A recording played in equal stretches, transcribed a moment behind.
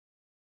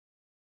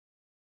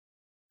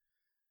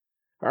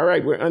All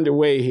right, we're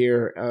underway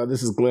here.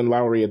 This is Glenn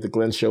Lowry at The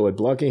Glenn Show at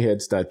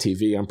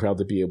bloggingheads.tv. I'm proud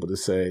to be able to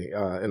say,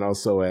 and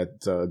also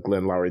at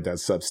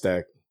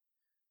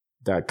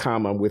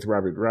glennlowry.substack.com. I'm with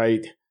Robert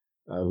Wright,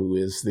 who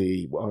is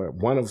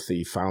one of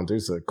the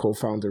founders, a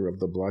co-founder of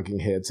the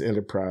Blogging Heads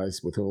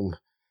Enterprise, with whom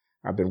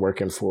I've been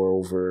working for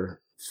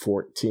over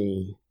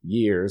 14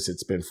 years.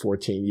 It's been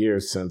 14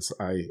 years since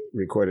I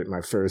recorded my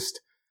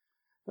first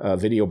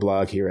video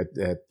blog here at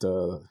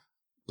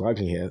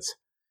Blogging Heads.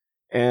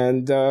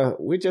 And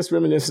we're just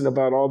reminiscing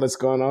about all that's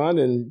gone on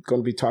and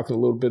going to be talking a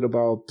little bit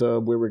about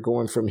where we're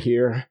going from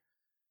here.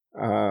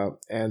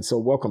 And so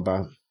welcome,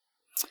 Bob.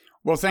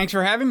 Well, thanks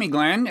for having me,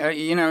 Glenn.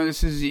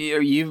 This is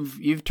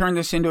you've turned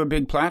this into a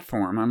big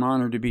platform. I'm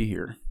honored to be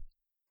here.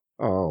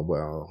 Oh,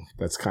 well,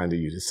 that's kind of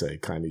you to say,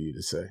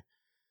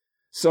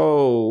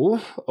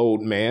 So,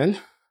 old man,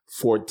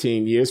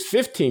 14 years,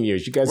 15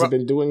 years. You guys have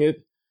been doing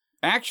it?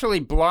 Actually,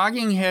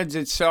 Blogging Heads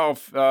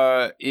itself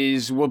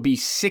will be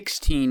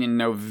 16 in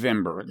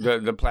November.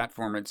 The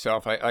platform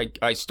itself.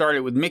 I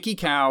started with Mickey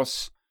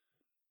Kaus,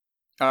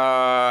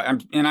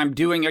 and I'm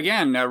doing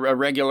again a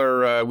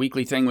regular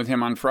weekly thing with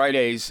him on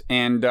Fridays,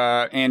 and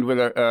with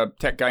a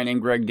tech guy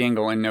named Greg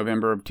Dingle in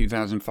November of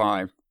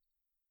 2005.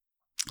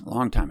 A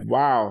long time ago.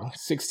 Wow,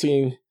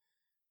 16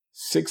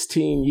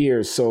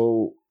 years.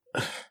 So,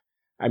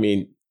 I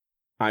mean,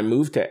 I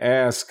moved to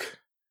ask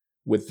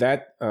with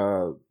that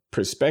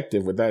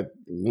perspective, with that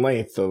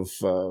length of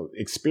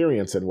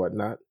experience and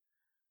whatnot,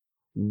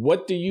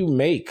 what do you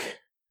make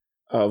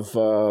of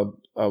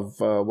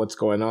what's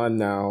going on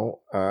now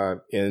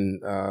in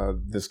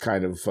this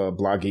kind of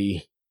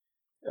bloggy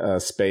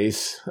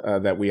space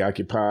that we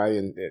occupy,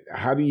 and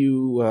how do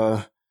you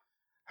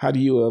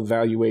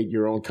evaluate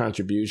your own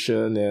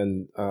contribution,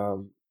 and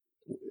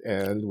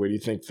where do you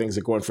think things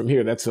are going from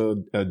here? That's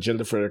an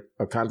agenda for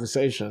a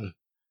conversation.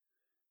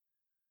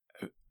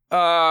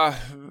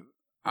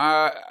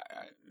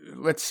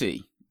 Let's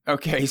see.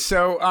 Okay,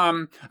 so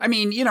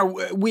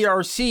we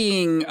are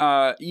seeing.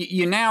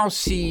 You now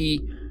see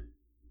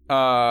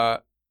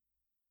versions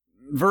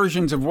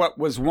of what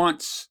was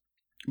once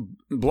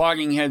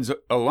Blogging Heads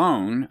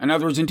alone. In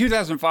other words, in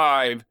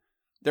 2005,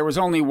 there was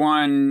only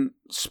one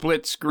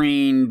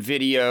split-screen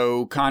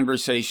video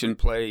conversation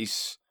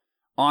place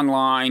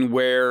online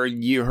where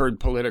you heard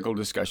political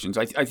discussions.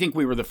 I think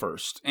we were the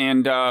first,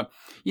 and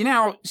you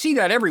now see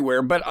that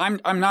everywhere. But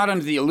I'm not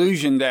under the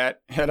illusion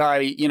that had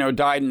I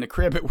died in the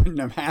crib, it wouldn't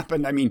have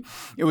happened. I mean,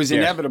 it was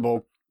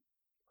inevitable.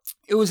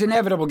 It was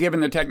inevitable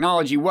given the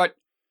technology.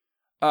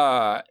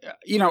 I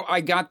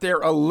got there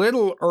a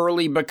little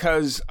early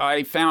because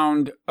I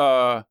found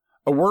a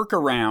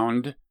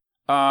workaround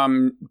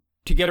to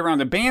get around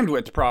the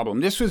bandwidth problem.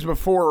 This was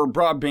before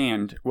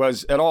broadband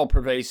was at all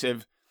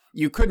pervasive.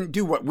 You couldn't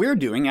do what we're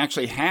doing,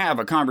 actually have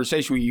a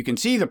conversation where you can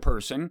see the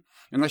person,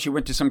 unless you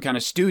went to some kind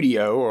of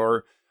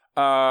studio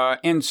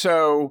and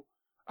so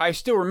I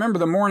still remember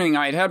the morning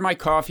I had my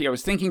coffee. I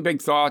was thinking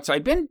big thoughts.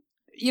 I'd been,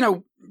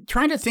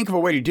 trying to think of a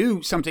way to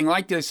do something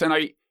like this. And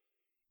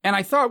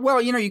I thought, well,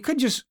 you could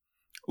just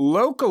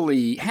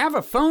locally have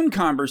a phone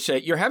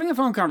conversation. You're having a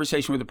phone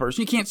conversation with a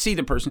person. You can't see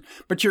the person,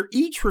 but you're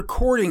each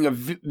recording a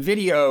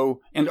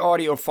video and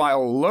audio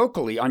file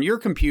locally on your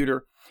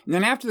computer. And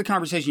then after the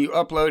conversation, you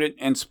upload it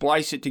and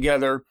splice it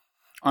together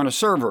on a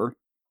server.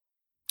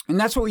 And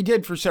that's what we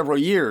did for several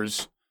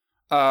years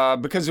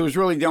because it was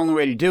really the only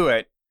way to do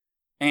it.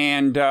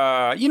 And,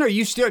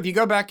 you still, if you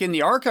go back in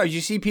the archives,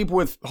 you see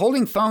people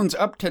holding phones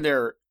up to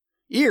their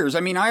ears. I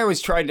mean, I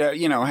always tried to,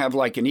 have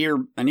like an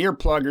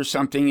earplug or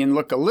something and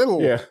look a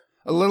little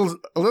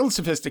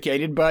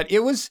sophisticated, but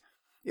it was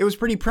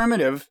pretty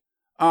primitive.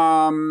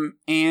 So,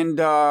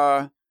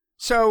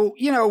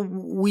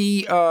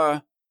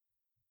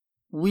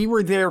 we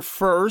were there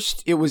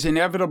first. It was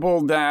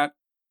inevitable that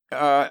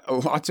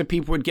lots of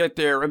people would get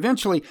there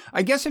eventually.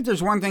 I guess if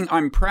there's one thing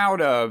I'm proud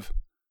of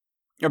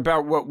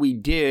about what we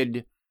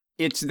did,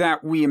 it's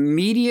that we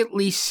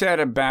immediately set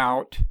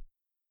about,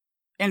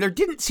 and there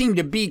didn't seem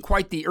to be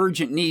quite the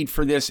urgent need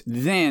for this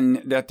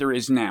then that there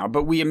is now,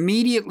 but we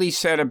immediately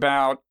set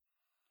about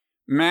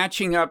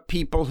matching up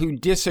people who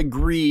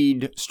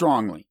disagreed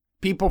strongly,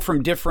 people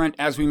from different,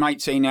 as we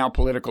might say now,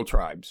 political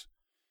tribes.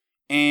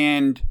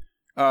 And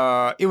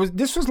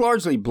this was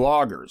largely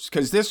bloggers,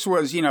 because this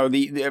was,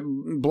 the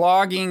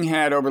blogging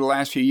had over the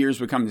last few years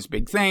become this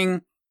big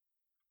thing.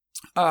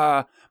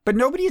 But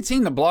nobody had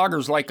seen the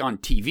bloggers like on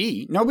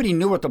TV. Nobody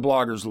knew what the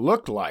bloggers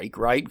looked like,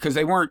 right? Because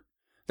they weren't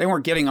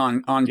getting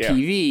on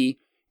TV.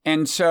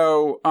 And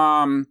so,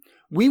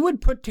 we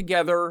would put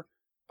together,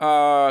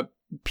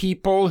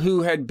 people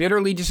who had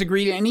bitterly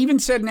disagreed and even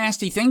said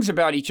nasty things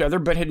about each other,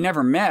 but had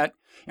never met.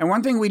 And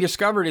one thing we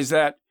discovered is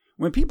that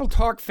when people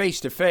talk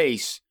face to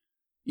face,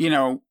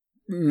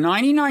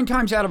 99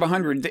 times out of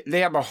 100,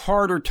 they have a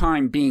harder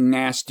time being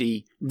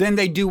nasty than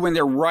they do when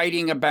they're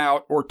writing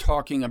about or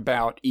talking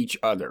about each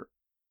other.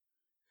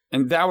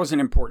 And that was an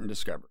important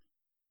discovery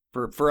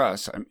for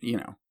us,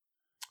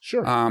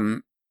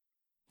 Sure.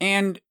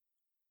 And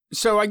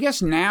so I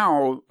guess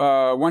now,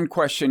 one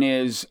question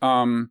is,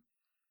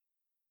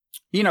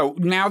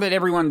 now that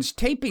everyone's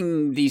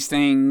taping these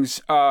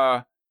things,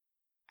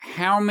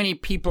 how many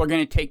people are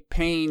going to take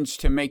pains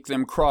to make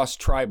them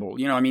cross-tribal?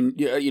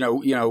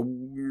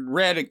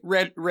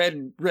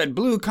 Red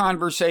blue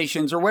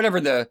conversations or whatever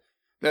the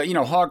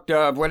hawk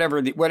dove,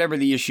 whatever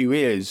the issue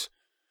is.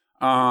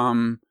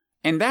 And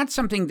that's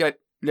something that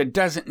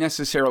doesn't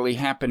necessarily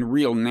happen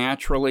real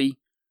naturally.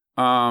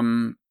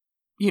 You're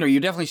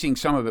definitely seeing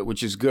some of it,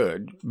 which is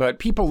good. But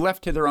people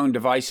left to their own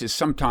devices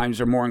sometimes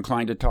are more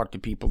inclined to talk to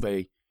people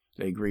they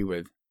agree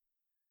with.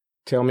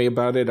 Tell me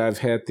about it. I've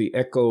had the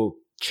echo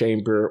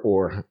chamber,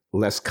 or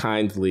less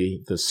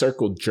kindly, the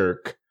circle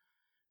jerk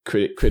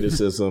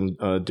criticism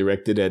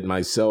directed at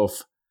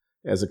myself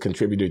as a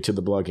contributor to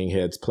the Blogging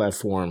Heads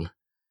platform.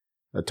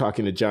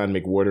 Talking to John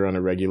McWhorter on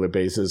a regular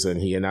basis,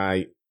 and he and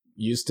I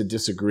used to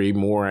disagree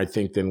more, I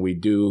think, than we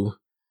do.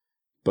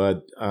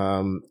 But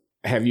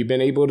have you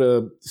been able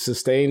to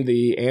sustain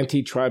the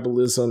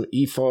anti-tribalism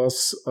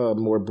ethos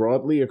more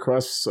broadly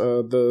across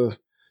the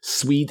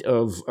suite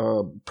of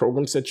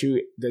programs that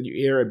you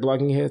air at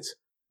Blogging Heads?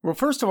 Well,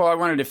 first of all, I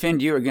want to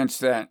defend you against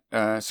that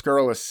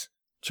scurrilous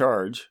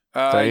charge.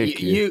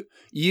 Thank you.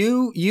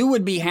 You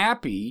would be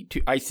happy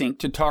to, I think,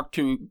 to talk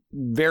to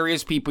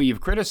various people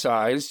you've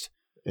criticized.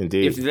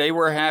 Indeed. If they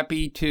were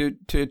happy to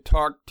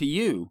talk to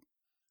you.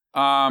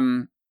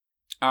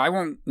 I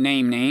won't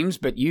name names,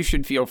 but you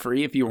should feel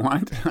free if you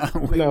want.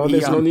 No,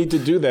 there's no need to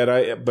do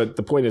that. But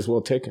the point is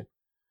well taken.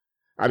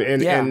 I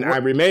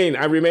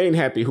remain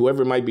happy.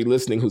 Whoever might be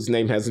listening, whose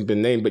name hasn't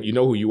been named, but you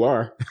know who you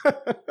are.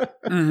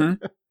 Mm-hmm.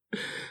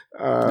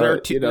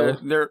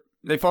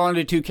 They fall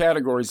into two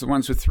categories: the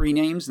ones with 3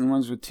 names and the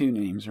ones with 2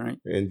 names, right?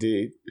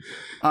 Indeed.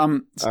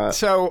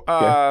 So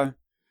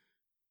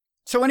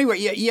anyway,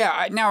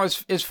 yeah. Now,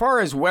 as far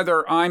as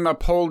whether I'm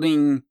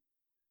upholding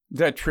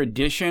the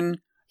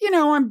tradition,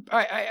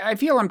 I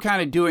feel I'm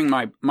kind of doing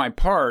my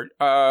part.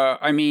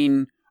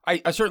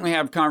 I certainly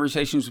have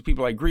conversations with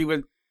people I agree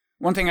with.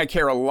 One thing I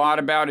care a lot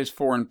about is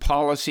foreign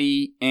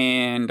policy,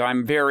 and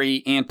I'm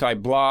very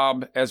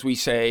anti-blob, as we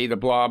say, the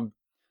blob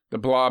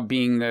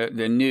being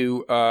the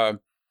new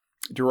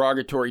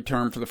derogatory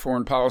term for the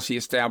foreign policy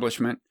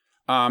establishment.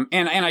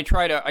 And I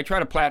try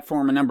to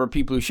platform a number of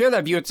people who share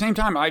that view. At the same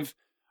time, I've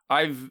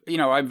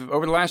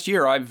over the last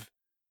year, I've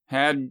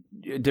had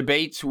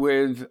debates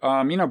with,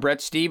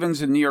 Bret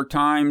Stephens of the New York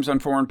Times on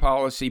foreign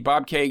policy,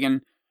 Bob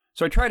Kagan.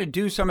 So I try to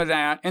do some of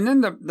that. And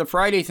then the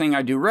Friday thing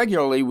I do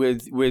regularly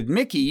with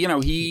Mickey,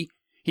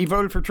 he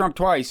voted for Trump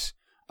twice.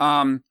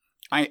 I'm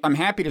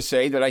happy to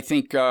say that I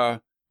think,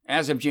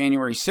 as of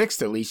January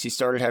 6th, at least, he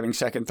started having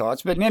second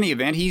thoughts. But in any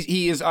event,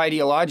 he is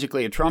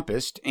ideologically a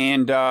Trumpist.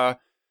 And,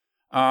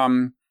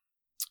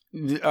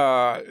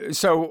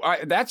 so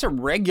that's a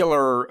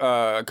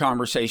regular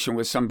conversation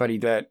with somebody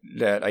that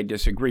I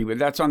disagree with.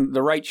 That's on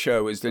The Right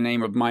Show is the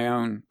name of my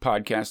own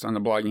podcast on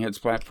the Blogging Heads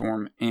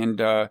platform. And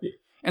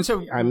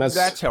so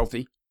that's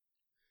healthy.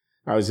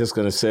 I was just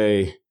going to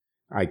say,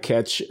 I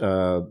catch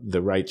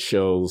The Right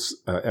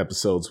Show's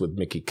episodes with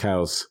Mickey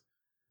Kaus.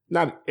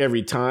 Not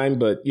every time,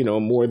 but,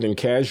 more than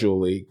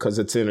casually, because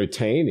it's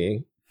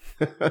entertaining,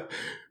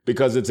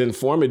 because it's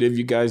informative.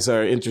 You guys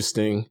are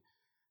interesting.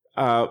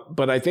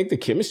 But I think the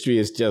chemistry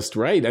is just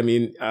right. I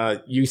mean,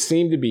 you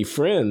seem to be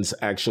friends,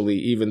 actually,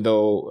 even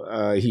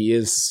though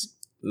he's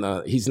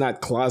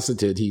not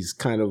closeted. He's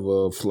kind of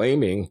a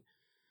flaming,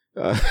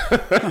 a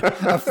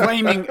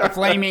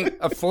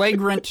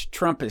flagrant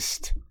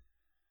Trumpist.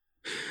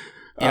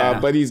 Yeah.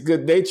 But he's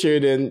good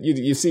natured, and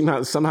you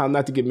seem somehow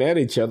not to get mad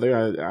at each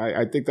other.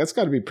 I think that's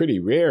got to be pretty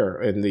rare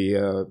in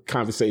the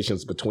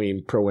conversations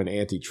between pro and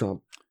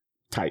anti-Trump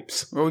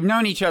types. Well, we've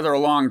known each other a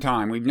long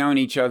time. We've known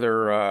each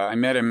other. I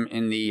met him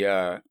in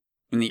the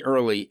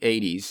early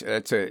 '80s.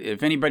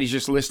 If anybody's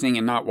just listening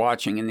and not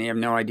watching, and they have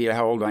no idea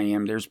how old I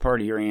am, there's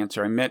part of your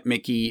answer. I met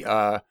Mickey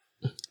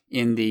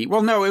in the it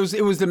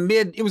was the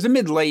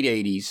mid late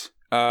 '80s,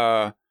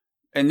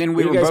 and then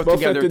we were both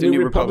together at the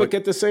New Republic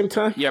at the same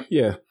time. Yep.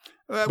 Yeah.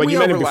 But you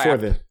met him before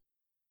then.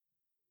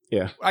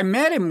 Yeah. I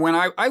met him when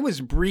I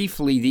was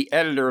briefly the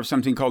editor of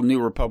something called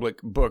New Republic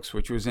Books,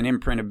 which was an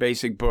imprint of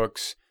basic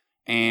books.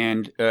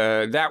 And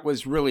that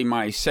was really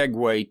my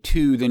segue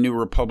to the New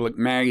Republic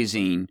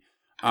magazine.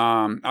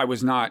 I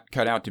was not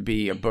cut out to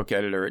be a book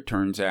editor, it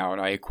turns out.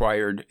 I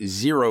acquired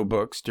 0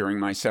 books during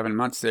my 7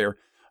 months there.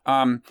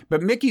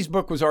 But Mickey's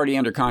book was already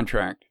under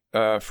contract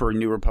for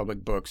New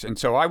Republic Books. And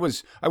so I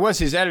was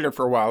his editor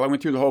for a while. I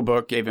went through the whole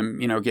book, gave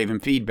him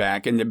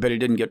feedback, but it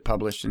didn't get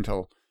published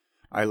until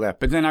I left.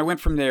 But then I went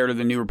from there to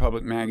the New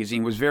Republic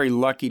magazine, was very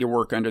lucky to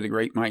work under the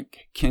great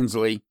Mike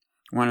Kinsley,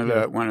 one of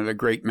the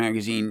great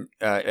magazine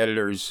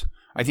editors,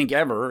 I think,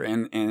 ever,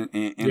 and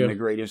the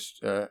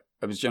greatest of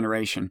his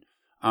generation.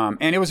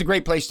 And it was a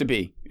great place to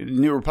be.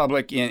 New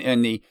Republic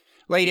in the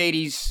late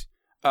 80s,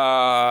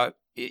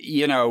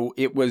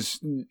 it was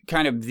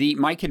kind of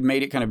Mike had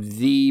made it kind of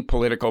the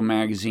political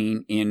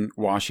magazine in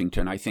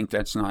Washington. I think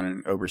that's not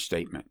an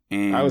overstatement.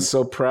 And I was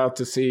so proud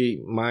to see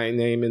my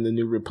name in the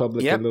New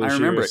Republic in those years. I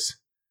remember it.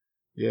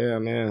 Yeah,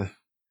 man.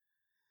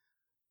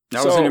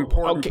 That was an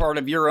important part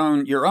of your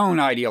own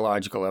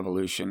ideological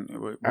evolution.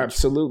 Which,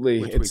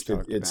 absolutely,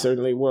 it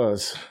certainly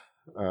was.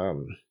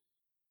 How'd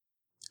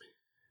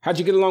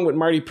you get along with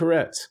Marty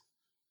Peretz?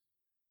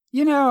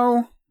 You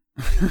know,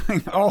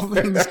 all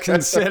things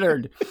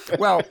considered,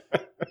 well,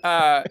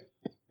 I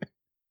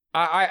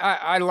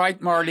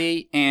like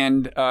Marty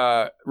and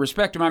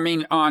respect him. I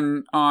mean,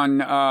 and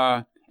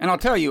I'll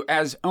tell you,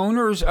 as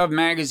owners of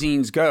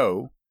magazines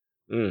go,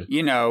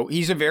 you know,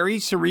 he's a very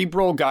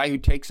cerebral guy who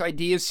takes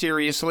ideas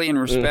seriously and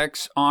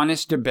respects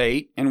honest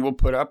debate and will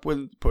put up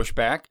with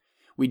pushback.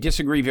 We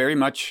disagree very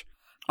much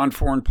on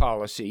foreign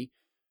policy.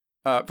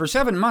 For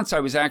 7 months,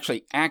 I was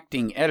actually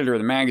acting editor of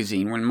the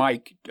magazine when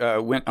Mike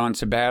went on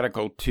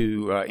sabbatical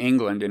to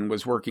England and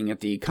was working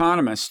at The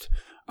Economist.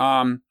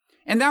 And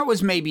that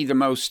was maybe the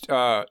most,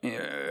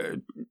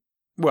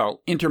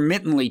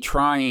 intermittently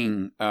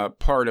trying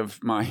part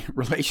of my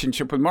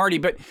relationship with Marty.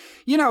 But,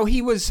 you know,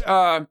 he was,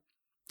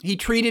 he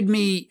treated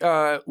me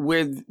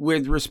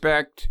with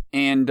respect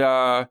and,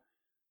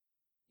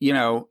 you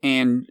know,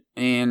 and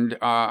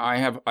I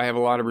have a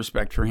lot of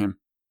respect for him.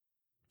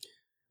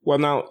 Well,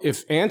 now,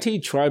 if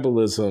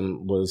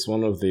anti-tribalism was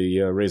one of the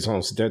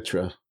raisons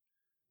d'etre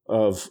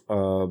of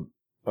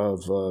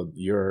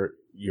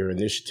your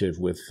initiative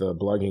with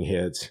Blogging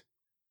Heads,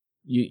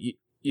 you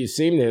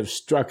seem to have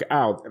struck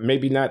out,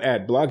 maybe not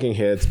at Blogging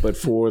Heads, but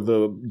for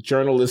the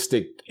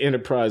journalistic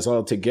enterprise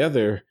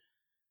altogether.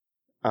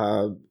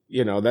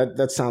 You know,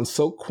 that sounds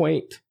so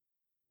quaint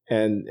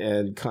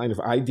and kind of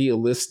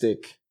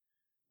idealistic.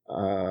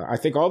 I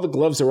think all the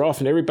gloves are off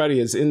and everybody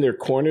is in their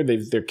corner.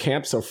 Their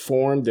camps are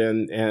formed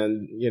and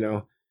you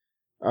know,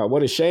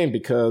 what a shame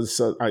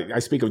because I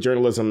speak of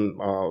journalism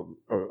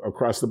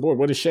across the board.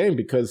 What a shame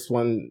because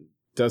one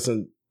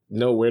doesn't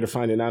know where to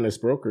find an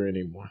honest broker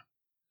anymore.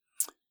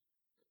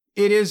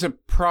 It is a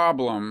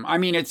problem. I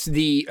mean, it's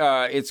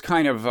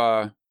kind of,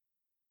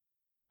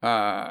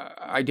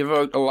 I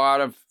devote a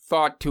lot of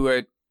thought to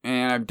it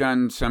and I've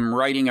done some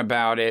writing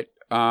about it.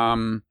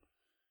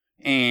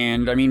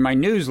 And I mean, my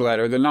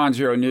newsletter, the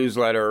Non-Zero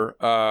newsletter,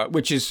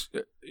 which is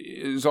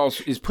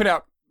put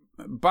out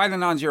by the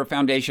Non-Zero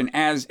Foundation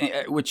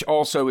which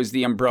also is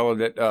the umbrella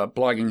that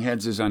Blogging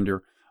Heads is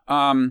under,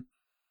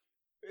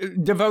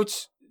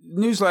 devotes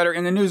newsletter.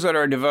 In the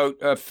newsletter, I devote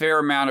a fair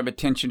amount of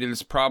attention to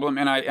this problem,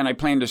 and I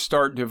plan to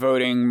start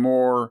devoting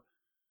more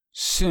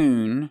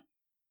soon.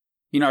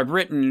 You know, I've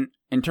written,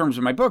 in terms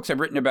of my books,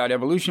 I've written about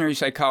evolutionary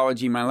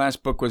psychology. My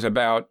last book was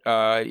about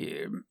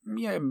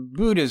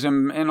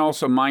Buddhism and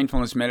also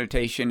mindfulness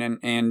meditation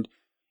and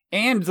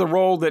the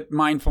role that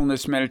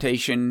mindfulness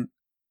meditation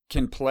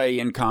can play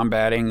in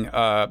combating,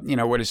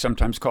 what is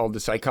sometimes called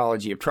the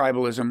psychology of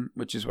tribalism,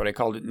 which is what I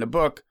called it in the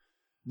book.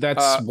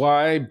 That's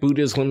Why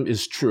Buddhism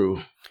is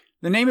True.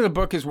 The name of the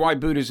book is Why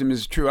Buddhism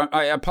is True.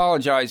 I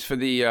apologize for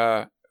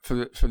the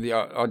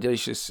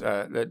audacious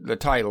the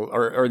title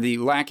or the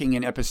lacking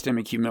in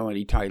epistemic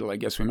humility title, I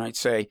guess we might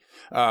say.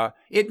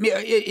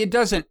 It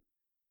doesn't.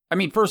 I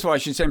mean, first of all, I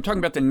should say I'm talking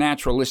about the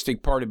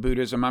naturalistic part of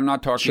Buddhism. I'm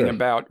not talking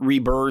about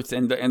rebirth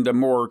and the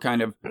more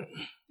kind of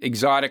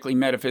exotically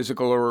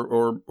metaphysical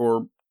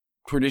or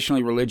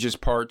traditionally religious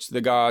parts,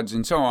 the gods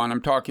and so on.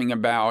 I'm talking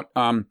about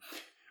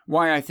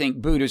why I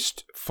think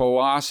Buddhist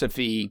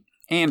philosophy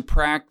and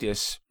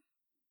practice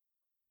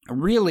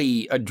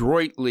really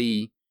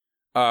adroitly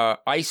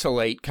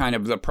isolate kind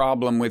of the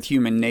problem with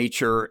human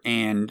nature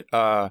and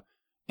try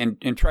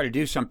to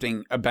do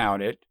something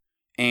about it.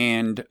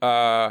 And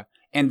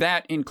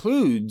that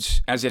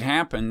includes, as it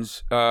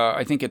happens,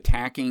 I think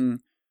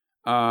attacking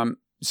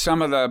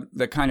some of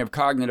the kind of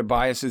cognitive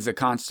biases that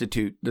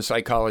constitute the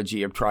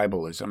psychology of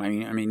tribalism. I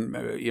mean,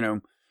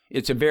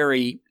 it's a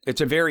very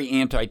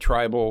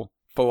anti-tribal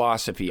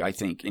philosophy, I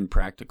think, in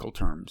practical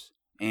terms.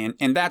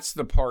 And that's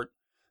the part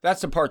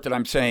that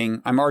I'm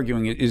saying, I'm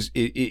arguing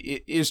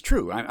is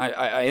true.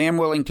 I am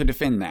willing to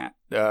defend that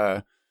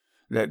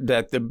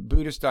the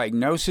Buddhist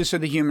diagnosis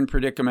of the human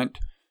predicament,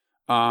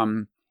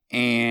 and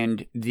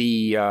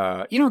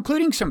the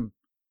including some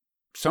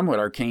somewhat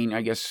arcane,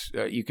 I guess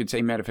you could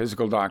say,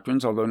 metaphysical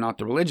doctrines, although not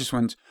the religious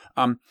ones,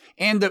 and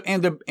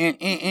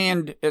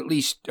at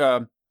least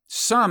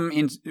some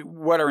in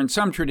what are in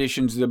some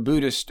traditions the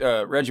Buddhist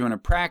regimen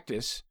of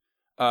practice.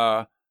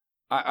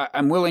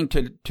 I'm willing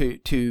to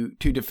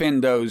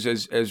defend those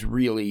as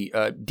really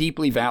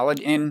deeply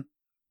valid and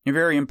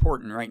very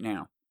important right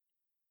now.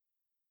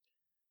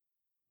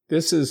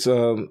 This is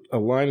a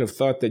line of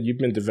thought that you've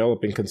been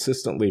developing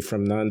consistently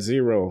from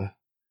non-zero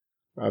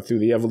through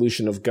the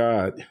evolution of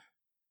God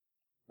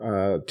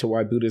to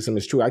why Buddhism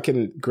is true. I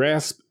can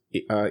grasp,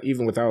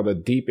 even without a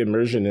deep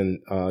immersion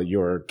in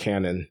your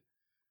canon,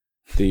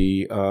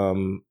 I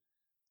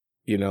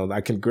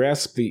can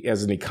grasp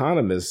as an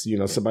economist,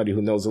 somebody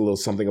who knows a little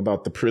something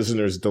about the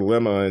prisoner's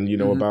dilemma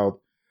and,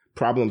 about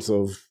problems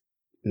of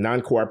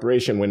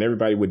non-cooperation when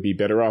everybody would be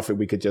better off if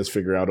we could just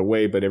figure out a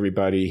way, but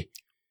everybody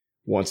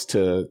wants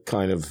to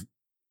kind of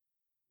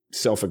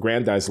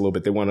self-aggrandize a little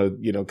bit. They want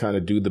to, kind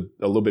of do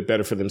a little bit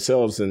better for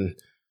themselves. And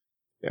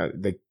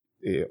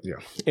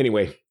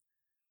anyway,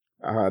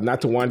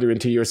 not to wander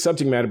into your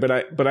subject matter,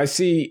 but I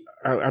see,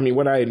 I mean,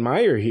 what I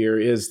admire here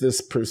is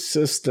this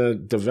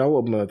persistent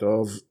development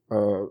of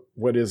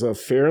what is a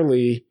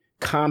fairly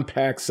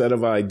compact set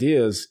of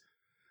ideas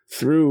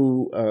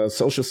through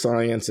social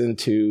science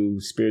into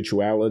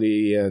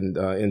spirituality and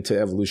into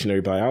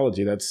evolutionary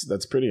biology.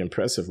 That's pretty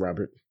impressive,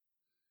 Robert.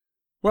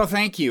 Well,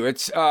 thank you.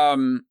 It's I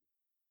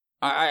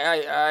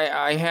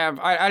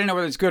don't know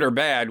whether it's good or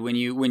bad when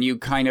you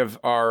kind of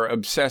are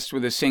obsessed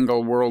with a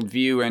single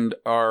worldview and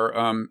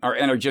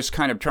are just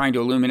kind of trying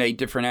to illuminate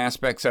different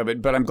aspects of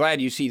it. But I'm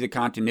glad you see the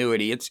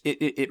continuity.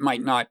 It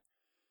might not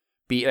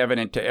be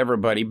evident to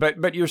everybody,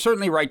 but you're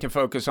certainly right to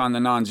focus on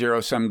the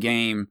non-zero sum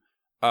game.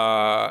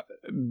 I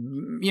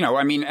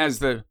mean, as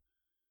the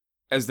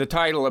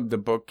title of the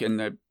book and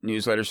the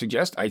newsletter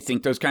suggests, I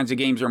think those kinds of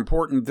games are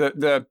important.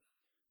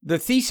 The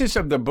thesis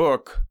of the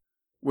book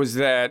was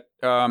that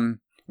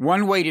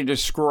one way to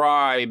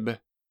describe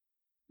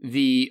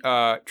the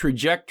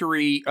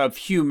trajectory of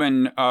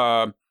human,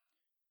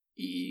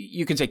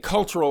 you could say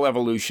cultural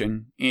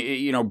evolution,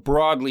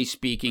 broadly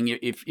speaking,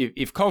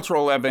 if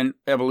cultural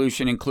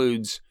evolution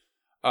includes,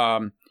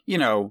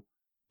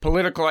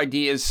 political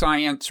ideas,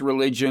 science,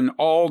 religion,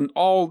 all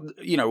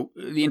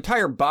the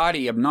entire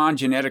body of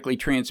non-genetically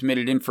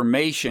transmitted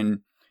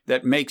information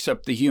that makes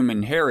up the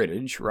human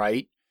heritage,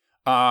 right?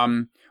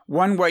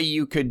 One way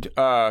you could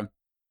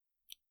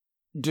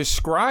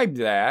describe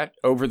that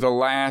over the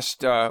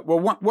last,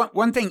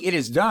 one thing it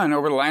has done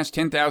over the last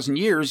 10,000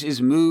 years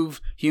is move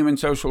human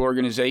social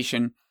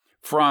organization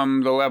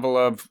from the level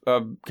of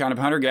kind of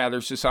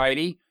hunter-gatherer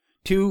society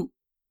to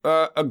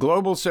a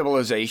global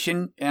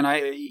civilization, and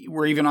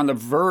we're even on the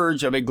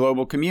verge of a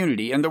global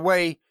community. And the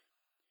way,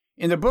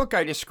 in the book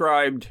I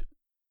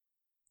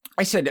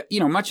said,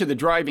 much of the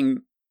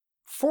driving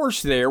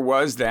force there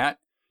was that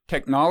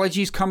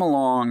technologies come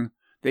along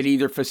that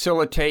either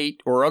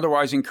facilitate or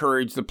otherwise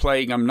encourage the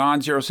playing of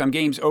non-zero-sum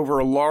games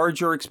over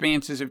larger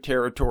expanses of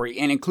territory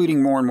and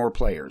including more and more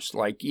players.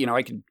 Like,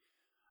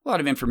 a lot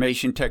of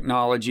information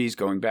technologies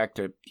going back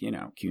to,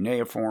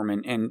 cuneiform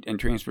and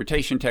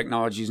transportation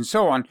technologies and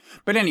so on.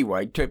 But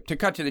anyway, to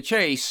cut to the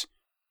chase,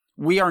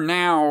 we are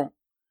now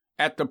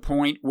at the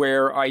point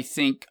where I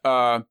think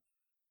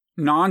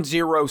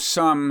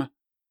non-zero-sum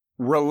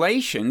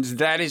relations,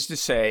 that is to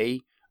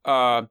say,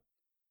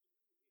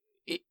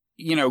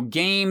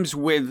 games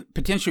with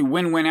potentially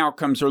win-win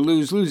outcomes or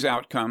lose-lose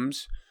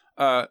outcomes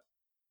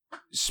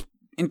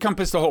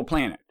encompass the whole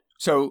planet.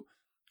 So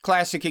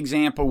classic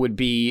example would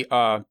be,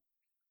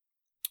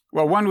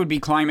 one would be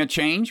climate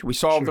change. We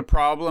solve the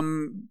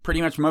problem.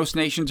 Pretty much most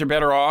nations are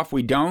better off.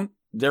 We don't.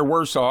 They're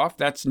worse off.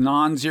 That's a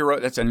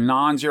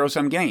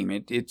non-zero-sum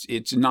game.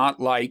 It's not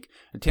like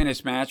a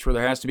tennis match where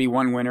there has to be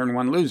one winner and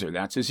one loser.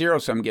 That's a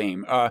zero-sum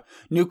game.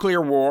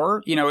 Nuclear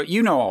war,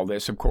 you know all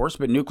this, of course,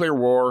 but nuclear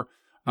war,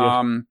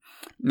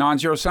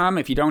 non-zero sum.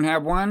 If you don't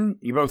have one,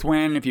 you both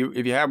win. If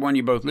you have one,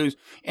 you both lose.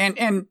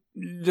 And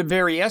the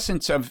very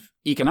essence of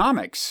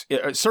economics,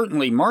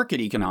 certainly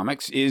market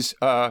economics, is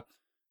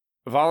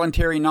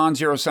voluntary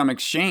non-zero sum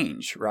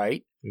exchange,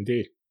 right?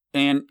 Indeed.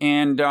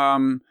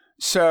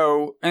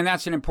 So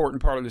that's an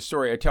important part of the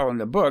story I tell in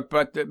the book.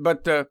 But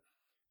the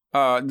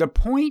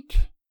point,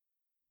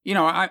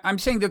 I'm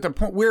saying that the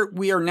point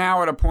we are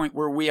now at a point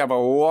where we have a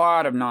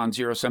lot of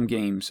non-zero sum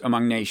games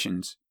among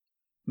nations.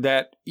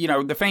 That,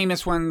 the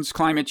famous ones,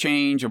 climate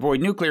change,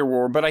 avoid nuclear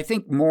war, but I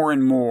think more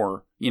and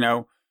more,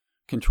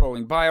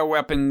 controlling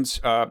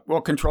bioweapons,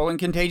 controlling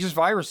contagious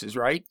viruses,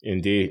 right?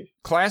 Indeed.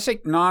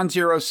 Classic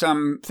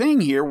non-zero-sum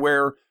thing here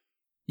where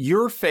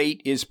your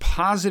fate is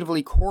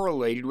positively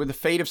correlated with the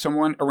fate of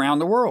someone around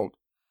the world.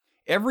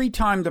 Every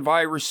time the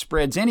virus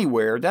spreads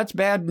anywhere, that's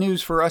bad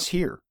news for us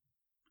here.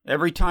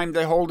 Every time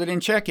they hold it in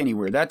check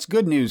anywhere, that's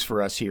good news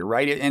for us here,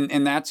 right?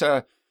 And that's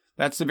the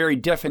very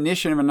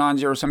definition of a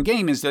non-zero-sum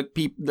game, is that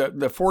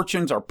the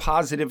fortunes are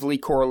positively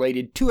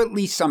correlated to at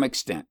least some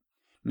extent.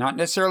 Not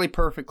necessarily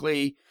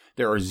perfectly.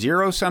 There are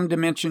zero-sum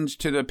dimensions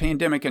to the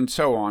pandemic and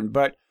so on.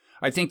 But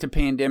I think the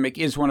pandemic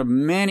is one of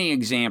many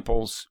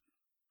examples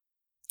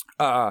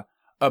of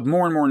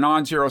more and more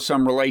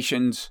non-zero-sum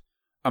relations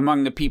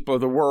among the people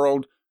of the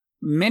world,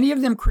 many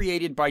of them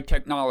created by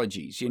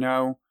technologies, We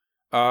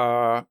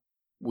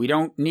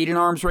don't need an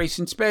arms race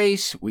in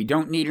space. We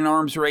don't need an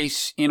arms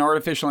race in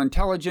artificial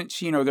intelligence.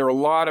 There are a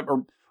lot of,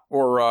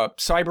 or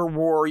cyber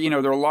war,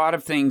 there are a lot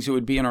of things that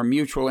would be in our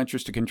mutual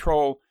interest to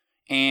control.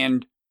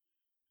 And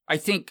I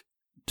think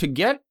to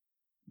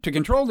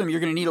control them, you're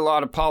going to need a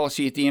lot of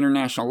policy at the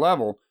international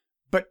level.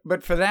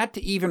 But for that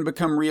to even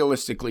become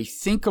realistically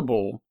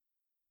thinkable,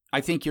 I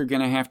think you're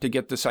going to have to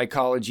get the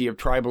psychology of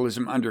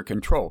tribalism under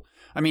control.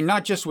 I mean,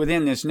 not just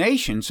within this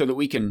nation so that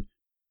we can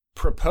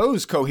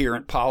propose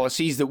coherent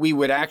policies that we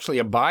would actually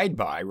abide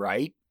by,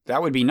 right?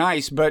 That would be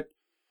nice, but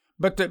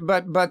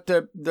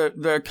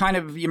the kind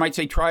of, you might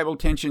say, tribal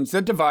tensions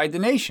that divide the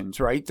nations,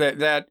 right?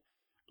 That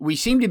we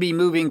seem to be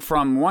moving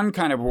from one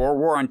kind of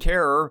war on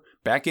terror,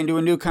 back into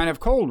a new kind of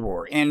Cold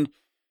War. And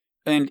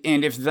And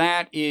if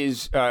that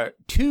is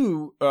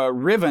too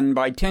riven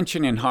by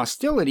tension and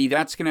hostility,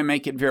 that's going to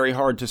make it very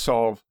hard to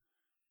solve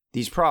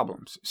these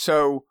problems.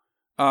 So,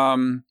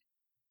 well,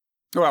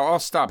 I'll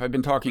stop. I've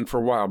been talking for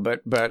a while,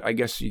 but I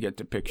guess you get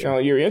the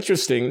picture. You're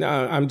interesting.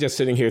 I'm just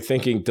sitting here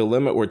thinking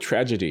dilemma or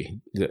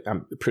tragedy.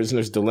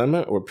 Prisoner's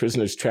dilemma or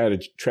prisoner's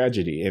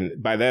tragedy.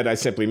 And by that, I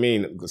simply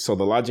mean, so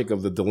the logic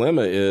of the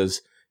dilemma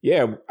is,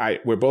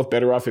 we're both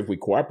better off if we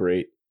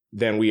cooperate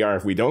than we are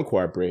if we don't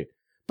cooperate.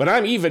 But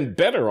I'm even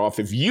better off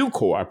if you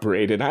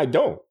cooperate and I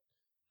don't.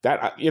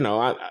 That,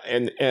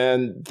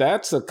 and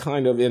that's a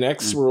kind of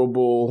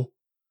inexorable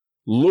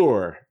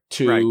lure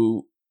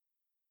to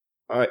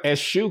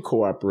eschew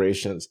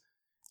cooperations.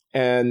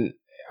 And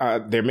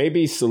there may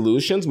be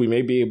solutions. We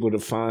may be able to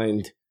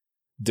find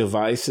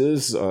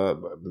devices,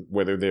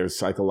 whether they're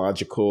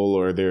psychological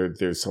or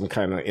there's some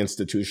kind of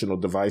institutional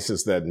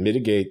devices that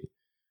mitigate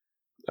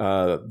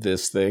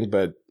this thing.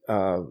 But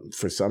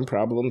for some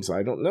problems,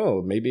 I don't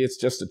know. Maybe it's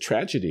just a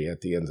tragedy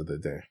at the end of the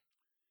day.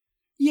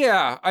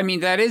 Yeah, I mean,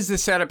 that is the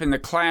setup in the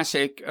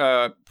classic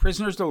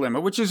Prisoner's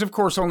Dilemma, which is, of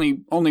course,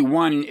 only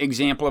one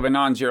example of a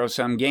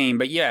non-zero-sum game.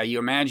 But yeah, you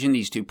imagine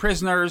these two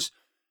prisoners.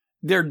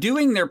 They're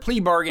doing their plea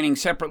bargaining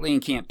separately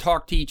and can't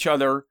talk to each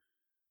other.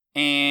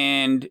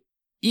 And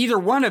either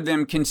one of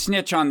them can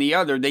snitch on the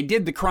other. They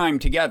did the crime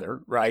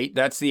together, right?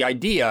 That's the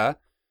idea.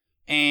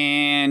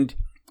 And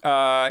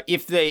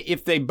if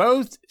they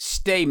both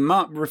stay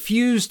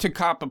refuse to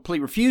cop a plea,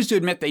 refuse to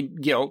admit they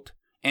guilt,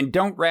 and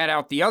don't rat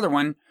out the other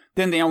one,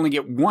 then they only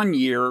get 1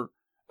 year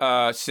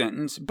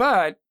sentence.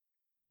 But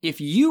if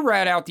you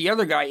rat out the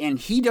other guy and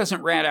he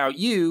doesn't rat out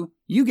you,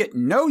 you get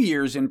no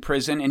years in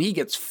prison and he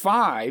gets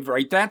 5,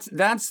 right?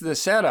 That's the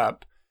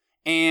setup.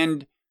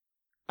 And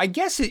I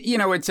guess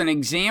it's an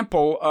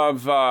example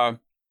of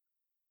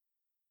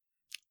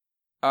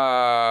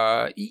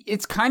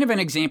it's kind of an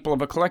example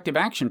of a collective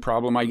action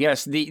problem, I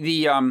guess.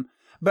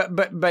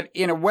 But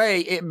in a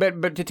way,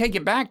 but to take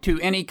it back to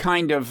any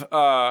kind of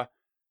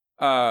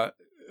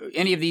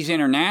any of these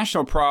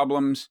international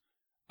problems,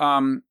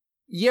 we're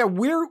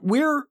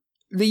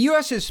the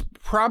U.S. is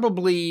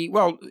probably,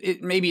 well,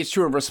 maybe it's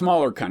true of a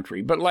smaller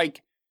country, but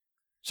like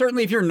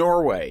certainly if you're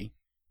Norway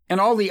and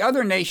all the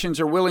other nations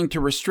are willing to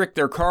restrict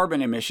their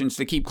carbon emissions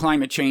to keep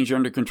climate change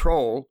under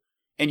control,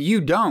 and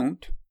you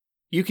don't,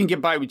 you can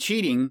get by with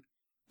cheating.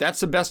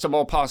 That's the best of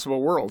all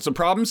possible worlds. The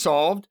problem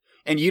solved,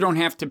 and you don't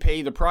have to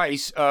pay the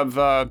price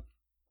of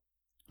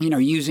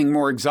using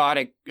more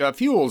exotic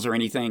fuels or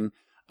anything.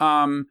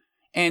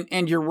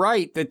 And you're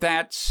right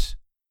that's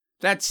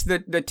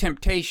the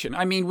temptation.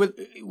 I mean,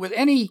 with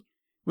any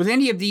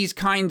of these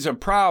kinds of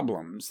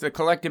problems, the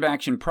collective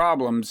action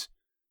problems,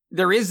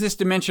 there is this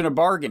dimension of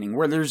bargaining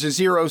where there's a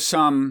zero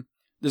sum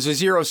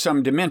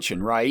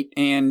dimension, right?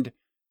 And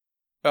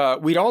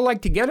we'd all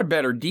like to get a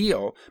better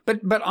deal,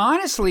 but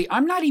honestly,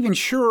 I'm not even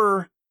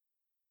sure.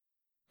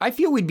 I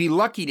feel we'd be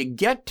lucky to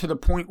get to the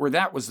point where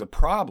that was the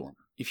problem,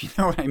 if you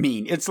know what I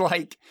mean. It's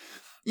like,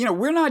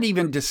 we're not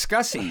even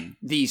discussing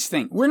these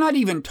things. We're not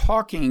even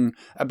talking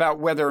about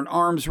whether an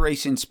arms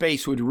race in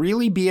space would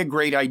really be a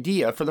great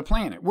idea for the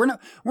planet. We're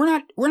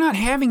not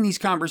having these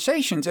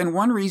conversations. And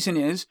one reason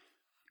is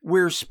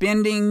we're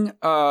spending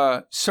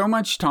so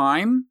much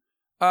time.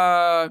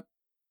 Our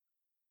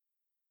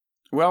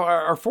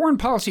foreign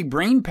policy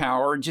brain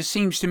power just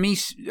seems to me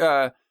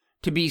to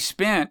be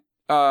spent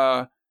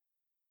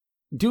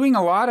doing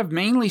a lot of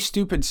mainly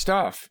stupid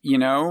stuff,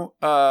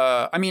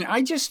 I mean,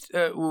 I just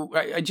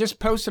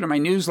posted in my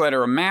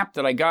newsletter a map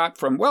that I got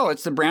from,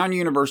 it's the Brown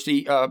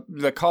University,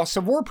 the Costs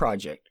of War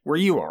Project, where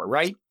you are,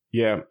 right?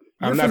 Yeah.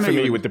 I'm not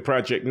familiar with the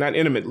project, not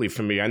intimately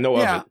familiar. I know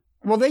of it.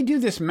 Well, they do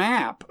this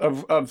map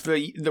of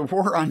the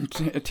war on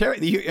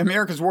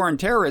America's war on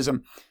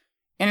terrorism,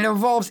 and it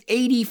involves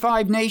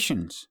 85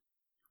 nations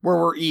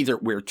where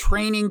we're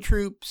training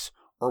troops,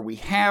 or we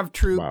have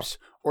troops,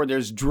 or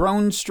there's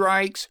drone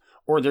strikes,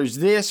 or there's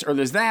this, or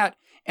there's that.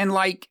 And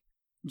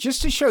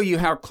just to show you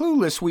how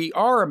clueless we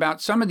are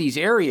about some of these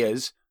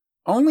areas,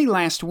 only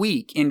last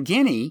week in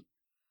Guinea,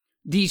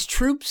 these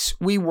troops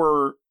we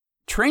were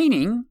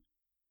training,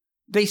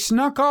 they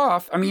snuck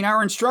off. I mean,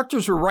 our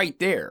instructors were right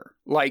there.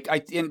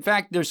 In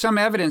fact, there's some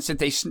evidence that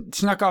they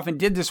snuck off and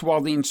did this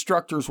while the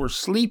instructors were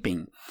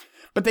sleeping.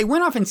 But they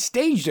went off and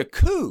staged a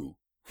coup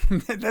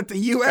that the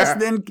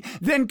U.S.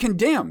 then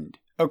condemned,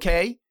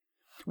 okay?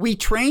 We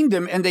trained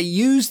them, and they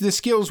used the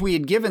skills we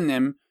had given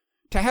them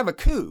to have a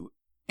coup.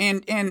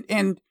 And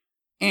it's,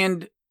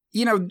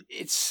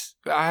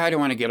 I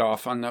don't want to get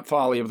off on the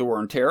folly of the war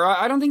on terror.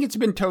 I don't think it's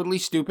been totally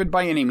stupid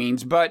by any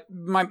means, but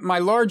my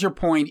larger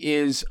point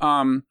is,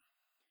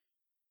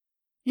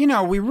 we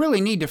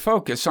really need to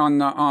focus on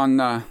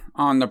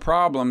the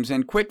problems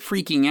and quit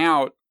freaking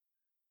out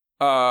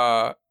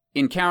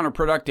in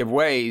counterproductive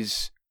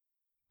ways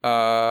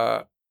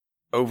over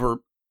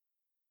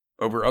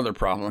other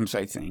problems,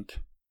 I think.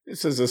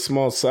 This is a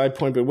small side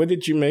point, but what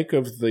did you make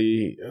of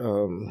the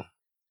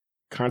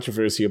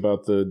controversy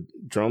about the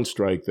drone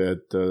strike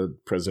that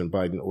President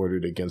Biden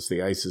ordered against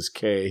the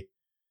ISIS-K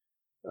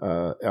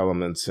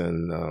elements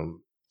in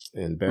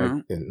in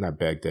not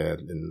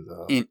Baghdad,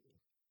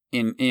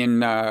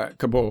 in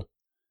Kabul.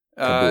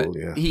 Kabul,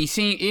 yeah. He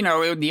seen,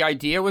 the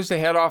idea was to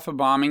head off a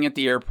bombing at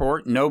the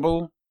airport.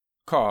 Noble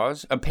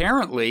cause.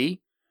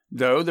 Apparently,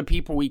 though, the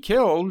people we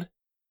killed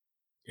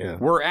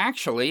were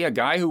actually a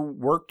guy who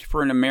worked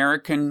for an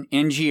American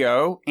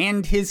NGO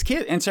and his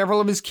kid and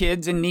several of his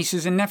kids and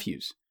nieces and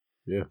nephews.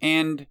 Yeah.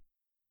 And,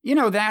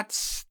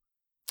 that's,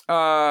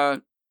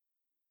 I've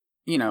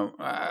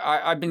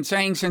been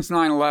saying since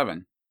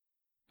 9/11,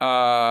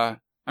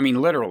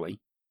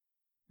 literally,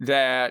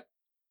 that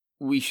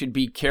we should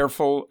be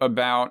careful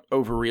about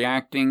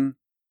overreacting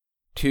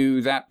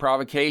to that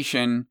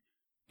provocation.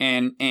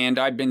 And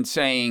I've been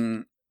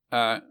saying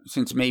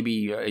since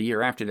maybe a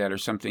year after that or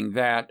something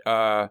that,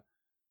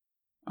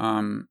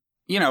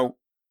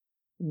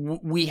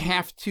 we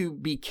have to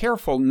be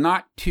careful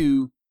not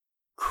to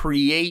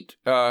create,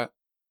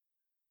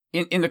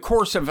 in the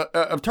course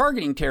of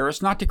targeting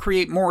terrorists, not to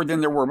create more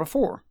than there were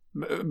before.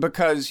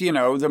 Because, the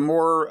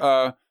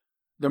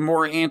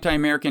more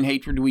anti-American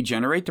hatred we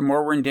generate, the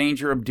more we're in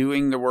danger of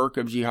doing the work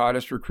of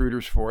jihadist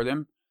recruiters for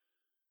them.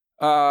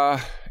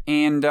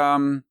 And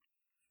I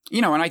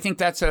think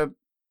that's a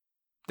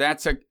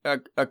classic,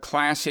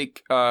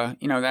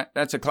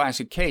 that's a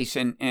classic case.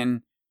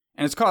 And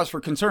it's cause for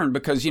concern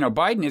because,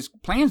 Biden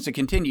plans to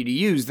continue to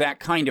use that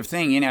kind of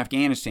thing in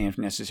Afghanistan if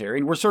necessary.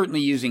 And we're certainly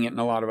using it in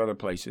a lot of other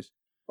places.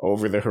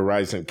 Over the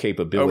horizon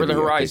capability. Over the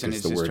horizon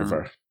is the word of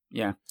our.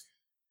 Yeah.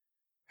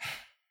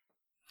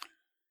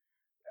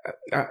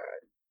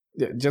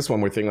 Just one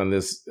more thing on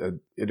this.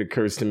 It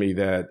occurs to me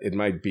that it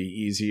might be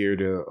easier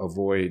to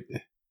avoid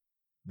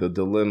the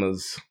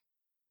dilemmas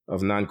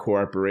of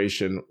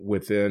non-cooperation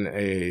within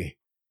a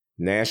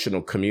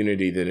national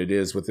community than it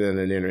is within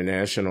an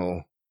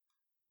international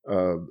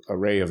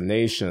array of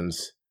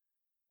nations.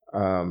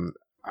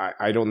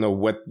 I don't know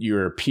what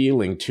you're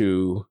appealing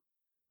to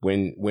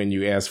when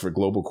you ask for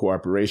global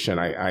cooperation.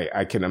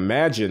 I can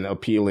imagine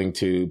appealing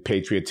to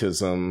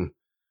patriotism,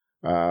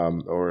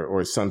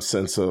 or some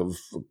sense of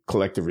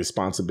collective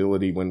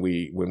responsibility when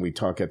we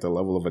talk at the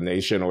level of a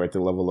nation or at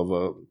the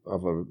level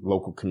of a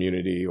local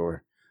community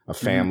or a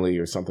family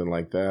or something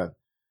like that.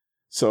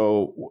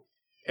 So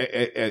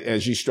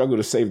as you struggle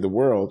to save the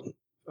world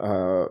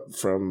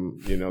from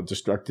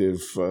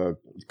destructive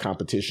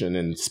competition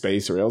in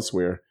space or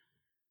elsewhere,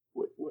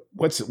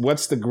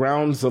 what's the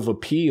grounds of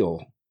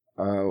appeal?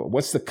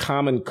 What's the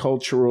common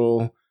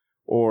cultural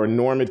or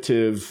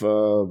normative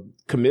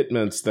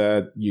commitments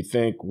that you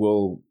think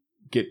will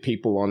get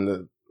people on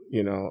the,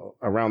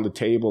 around the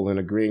table and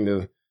agreeing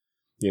to,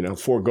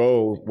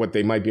 forego what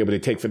they might be able to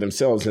take for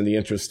themselves in the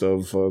interest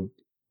of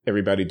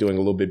everybody doing a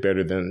little bit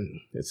better than,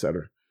 et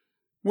cetera?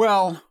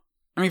 Well,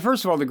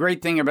 first of all, the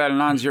great thing about a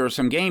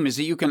non-zero-sum game is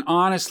that you can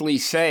honestly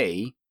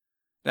say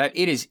that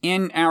it is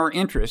in our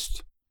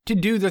interest to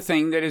do the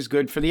thing that is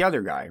good for the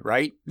other guy,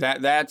 right?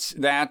 That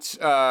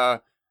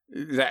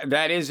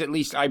is, at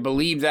least I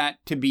believe that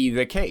to be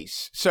the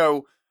case.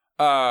 So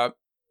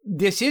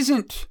this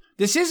isn't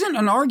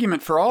an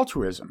argument for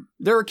altruism.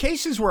 There are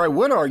cases where I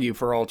would argue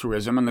for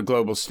altruism on the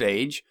global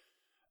stage,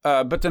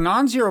 but the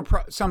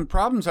non-zero-sum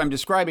problems I'm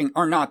describing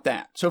are not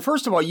that. So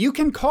first of all, you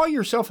can call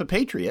yourself a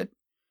patriot,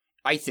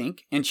 I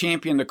think, and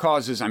champion the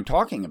causes I'm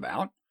talking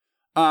about.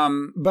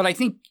 But I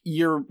think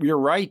you're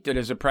right that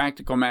as a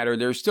practical matter,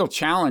 there's still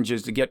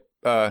challenges to get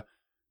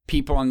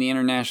people on the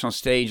international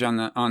stage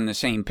on the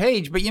same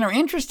page. But,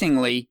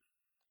 interestingly,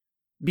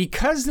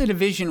 because the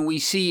division we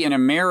see in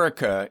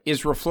America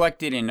is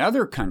reflected in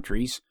other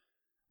countries,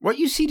 what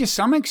you see to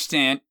some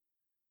extent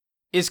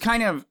is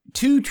kind of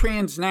two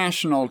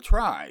transnational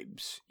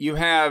tribes. You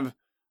have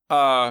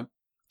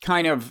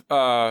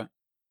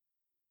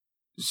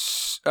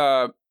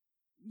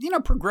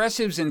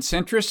progressives and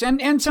centrists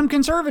and some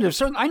conservatives.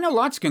 Certainly, I know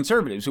lots of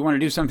conservatives who want to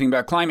do something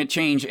about climate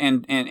change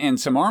and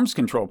some arms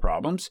control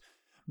problems.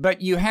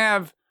 But you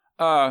have,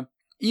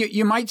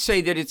 you might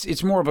say that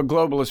it's more of a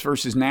globalist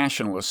versus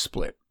nationalist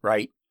split,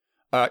 right?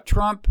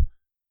 Trump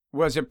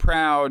was a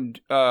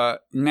proud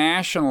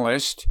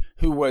nationalist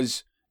who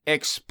was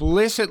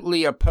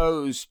explicitly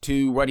opposed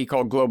to what he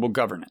called global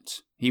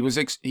governance. He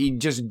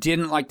just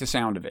didn't like the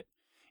sound of it.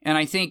 And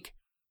I think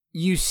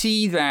you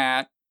see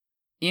that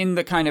in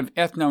the kind of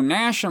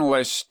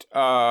ethno-nationalist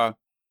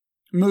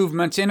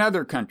movements in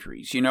other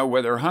countries,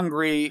 whether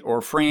Hungary or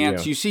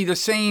France, you see the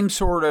same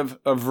sort of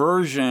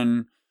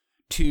aversion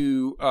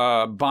to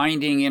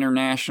binding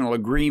international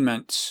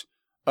agreements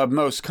of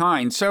most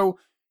kinds. So,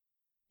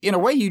 in a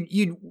way,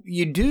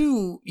 you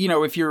do,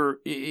 if you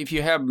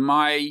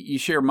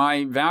share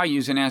my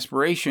values and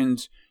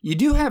aspirations, you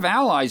do have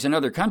allies in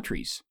other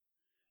countries,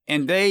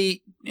 and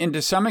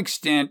to some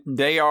extent,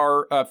 they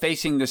are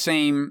facing the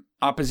same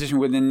opposition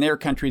within their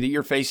country that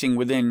you're facing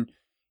within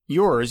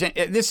yours. And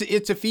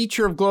it's a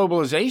feature of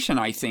globalization,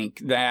 I think,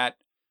 that,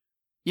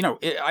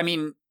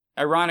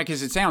 ironic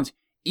as it sounds,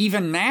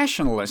 even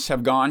nationalists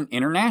have gone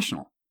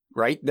international,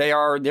 right?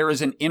 There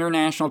is an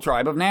international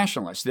tribe of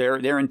nationalists.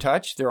 They're in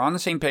touch. They're on the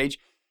same page.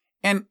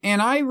 And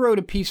I wrote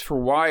a piece for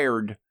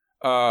Wired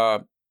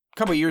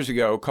couple of years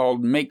ago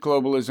called "Make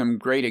Globalism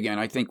Great Again,"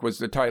 I think was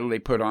the title they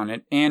put on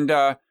it. And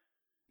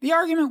the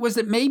argument was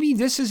that maybe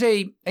this is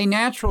a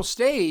natural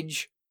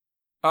stage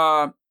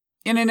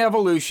in an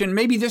evolution.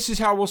 Maybe this is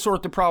how we'll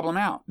sort the problem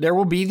out. There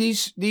will be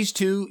these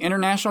two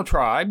international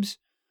tribes,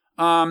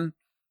 and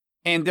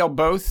they'll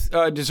both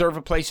deserve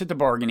a place at the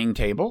bargaining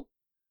table.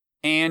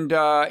 And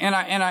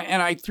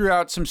I threw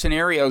out some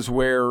scenarios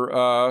where,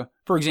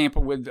 for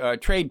example, with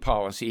trade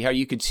policy, how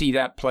you could see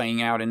that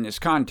playing out in this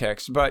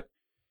context. But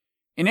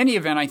in any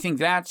event, I think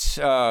that's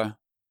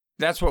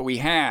what we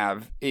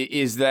have.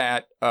 Is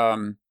that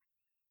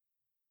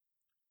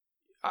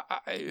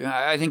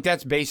I think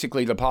that's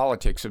basically the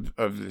politics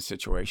of the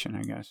situation,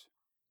 I guess.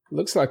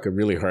 Looks like a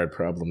really hard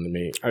problem to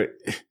me.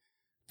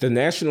 The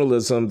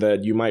nationalism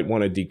that you might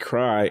want to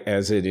decry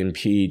as it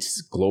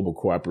impedes global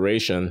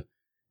cooperation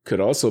could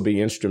also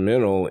be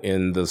instrumental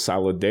in the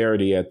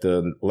solidarity at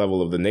the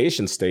level of the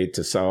nation state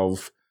to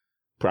solve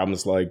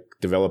problems like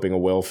developing a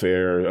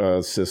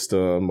welfare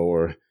system,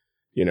 or,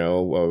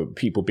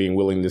 people being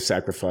willing to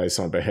sacrifice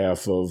on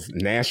behalf of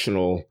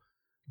national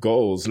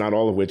goals, not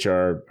all of which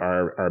are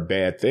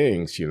bad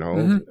things,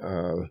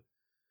 Mm-hmm.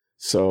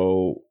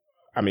 So,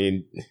 I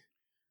mean,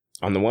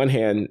 on the one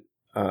hand,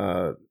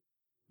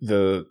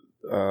 the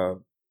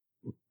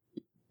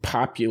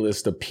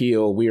populist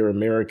appeal, we are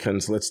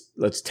Americans,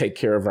 let's take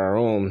care of our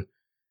own,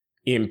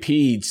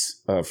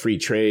 impedes free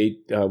trade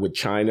with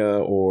China,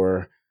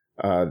 or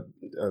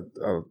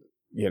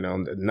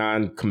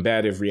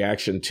non-combative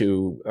reaction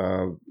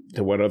to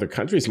what other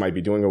countries might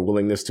be doing, or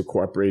willingness to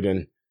cooperate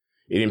in.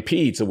 It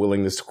impedes a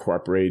willingness to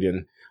cooperate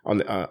in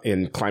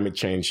climate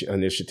change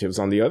initiatives.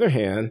 On the other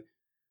hand,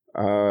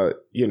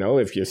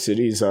 if your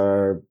cities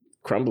are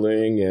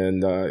crumbling,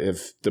 and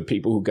if the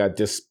people who got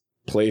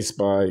displaced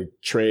by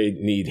trade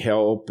need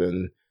help,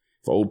 and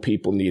if old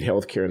people need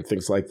health care and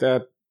things like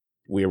that,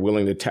 we are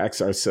willing to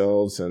tax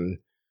ourselves and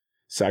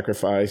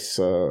sacrifice,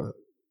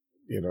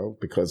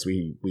 because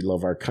we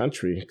love our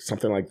country,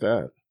 something like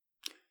that.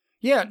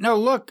 Yeah, no,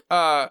 look,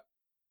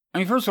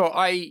 first of all,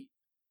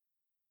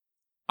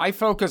 I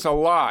focus a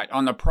lot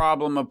on the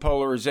problem of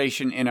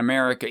polarization in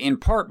America, in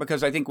part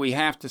because I think we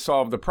have to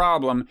solve the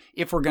problem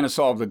if we're going to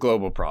solve the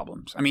global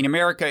problems. I mean,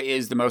 America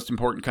is the most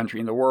important country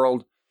in the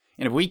world.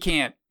 And if we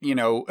can't,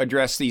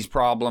 address these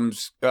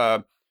problems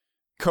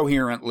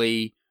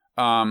coherently,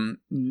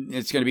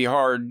 it's going to be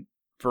hard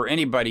for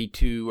anybody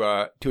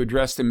to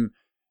address them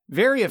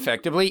very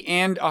effectively.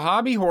 And a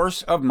hobby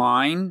horse of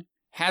mine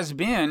has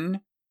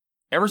been,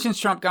 ever since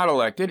Trump got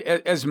elected,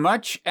 as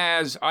much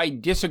as I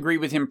disagree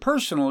with him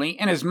personally,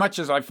 and as much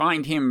as I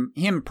find him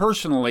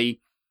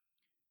personally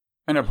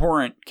an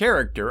abhorrent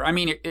character, I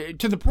mean,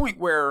 to the point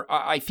where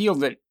I feel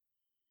that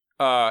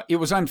it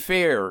was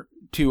unfair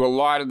to a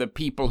lot of the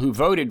people who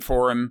voted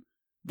for him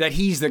that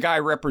he's the guy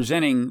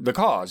representing the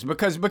cause,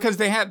 because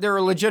there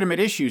are legitimate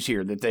issues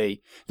here that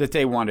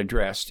they want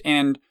addressed,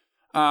 and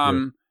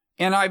I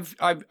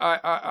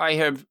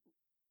have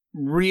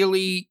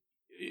really.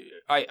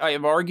 I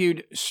have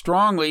argued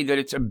strongly that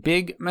it's a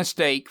big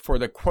mistake for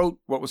the, quote,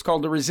 what was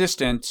called the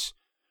resistance,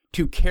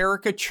 to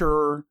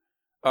caricature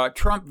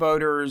Trump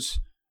voters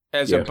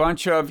as a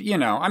bunch of,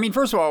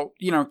 first of all,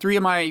 3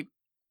 of my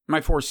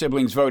 4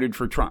 siblings voted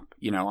for Trump.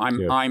 I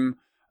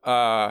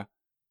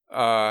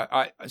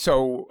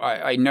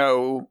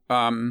know,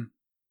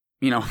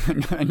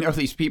 I know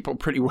these people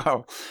pretty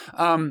well.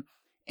 And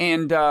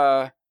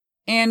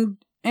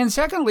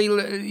secondly,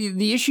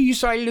 the issue you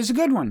cited is a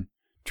good one.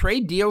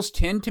 Trade deals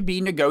tend to be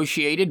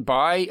negotiated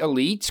by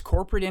elites,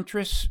 corporate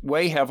interests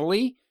weigh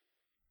heavily,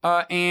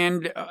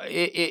 and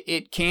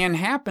it can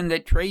happen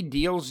that trade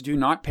deals do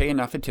not pay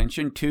enough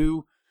attention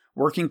to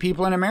working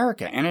people in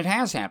America, and it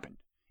has happened.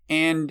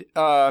 And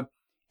for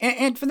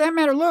that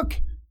matter,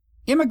 look,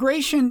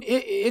 immigration,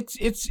 it's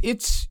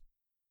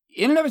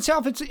in and of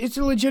itself, it's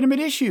a legitimate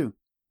issue.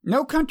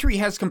 No country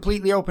has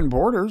completely open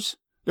borders.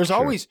 There's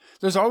always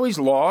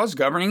laws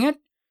governing it.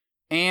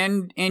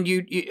 And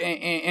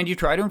you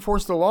try to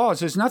enforce the laws.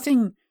 There's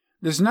nothing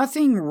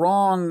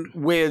wrong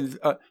with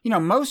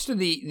most of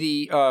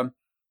the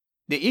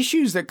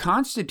issues that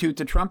constitute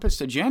the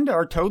Trumpist agenda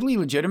are totally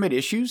legitimate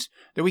issues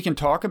that we can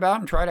talk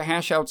about and try to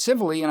hash out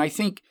civilly. And I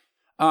think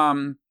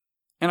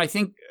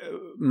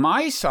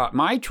my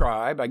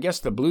tribe, I guess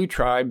the Blue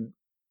Tribe,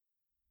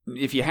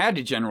 if you had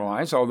to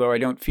generalize, although I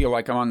don't feel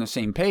like I'm on the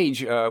same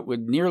page with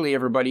nearly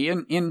everybody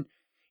in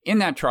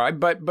that tribe,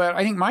 but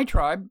I think my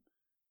tribe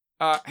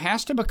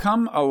has to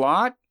become a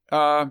lot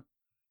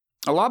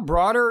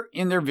broader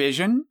in their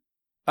vision,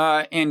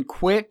 and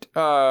quit.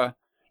 Well,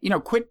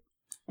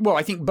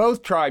 I think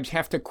both tribes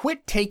have to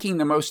quit taking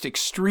the most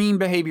extreme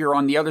behavior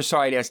on the other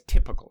side as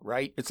typical.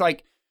 Right? It's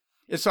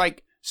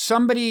like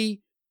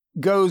somebody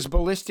goes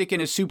ballistic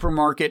in a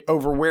supermarket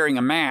over wearing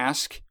a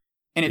mask,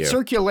 and it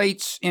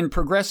circulates in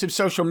progressive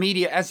social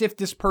media as if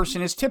this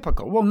person is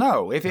typical. Well,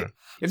 no. If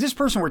this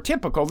person were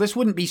typical, this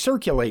wouldn't be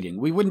circulating.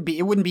 It wouldn't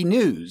be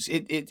news.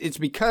 It's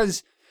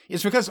because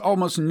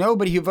almost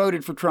nobody who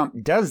voted for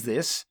Trump does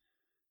this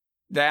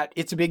that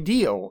it's a big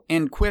deal,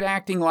 and quit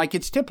acting like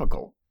it's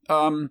typical.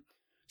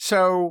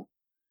 So,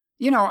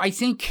 I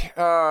think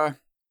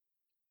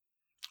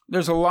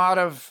there's a lot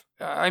of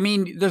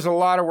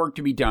work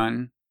to be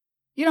done,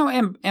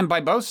 and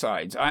by both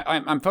sides.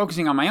 I'm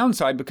focusing on my own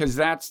side because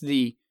that's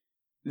the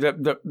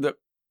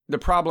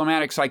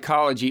problematic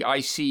psychology I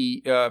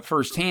see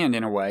firsthand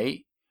in a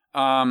way.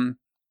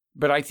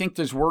 But I think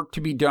there's work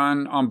to be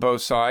done on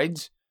both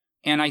sides.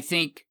 And I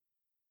think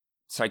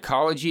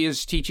psychology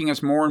is teaching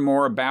us more and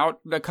more about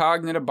the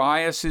cognitive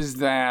biases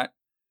that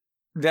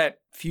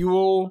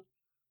fuel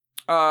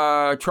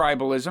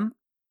tribalism.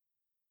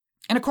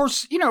 And of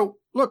course,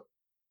 look,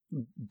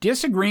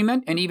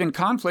 disagreement and even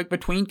conflict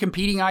between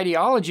competing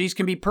ideologies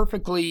can be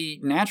perfectly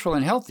natural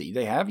and healthy.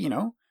 They have,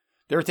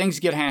 there are things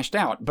that get hashed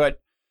out. But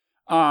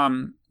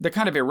the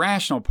kind of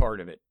irrational part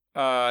of it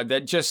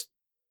that just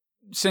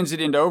sends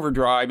it into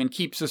overdrive and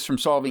keeps us from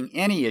solving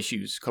any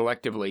issues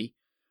collectively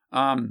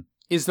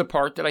is the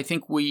part that I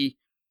think we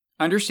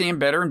understand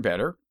better and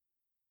better.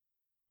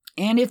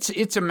 And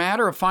it's a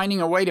matter of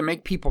finding a way to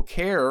make people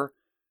care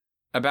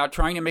about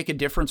trying to make a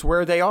difference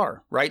where they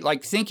are, right?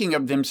 Like thinking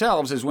of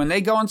themselves as when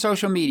they go on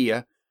social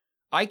media,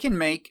 I can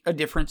make a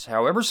difference,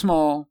 however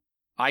small,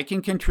 I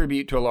can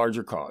contribute to a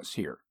larger cause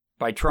here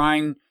by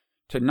trying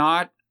to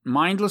not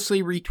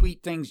mindlessly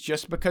retweet things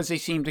just because they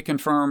seem to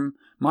confirm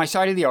my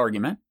side of the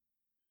argument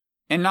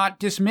and not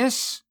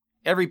dismiss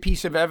every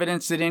piece of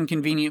evidence that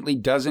inconveniently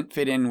doesn't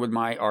fit in with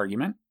my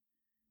argument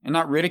and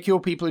not ridicule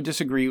people who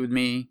disagree with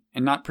me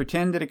and not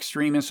pretend that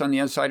extremists on the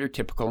other side are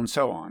typical and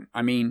so on.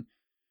 I mean,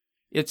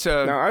 it's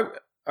a... Now,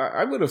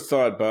 I would have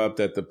thought, Bob,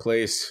 that the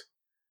place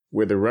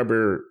where the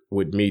rubber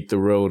would meet the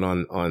road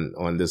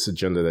on this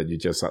agenda that you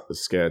just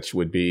sketched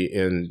would be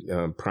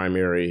in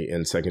primary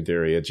and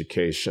secondary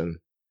education,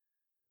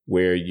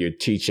 where you're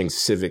teaching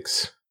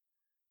civics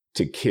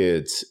to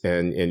kids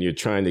and you're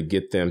trying to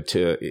get them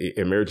to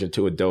emerge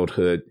into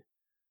adulthood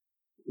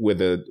with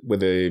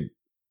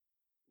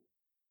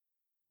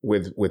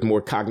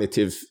more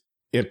cognitive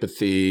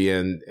empathy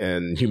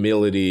and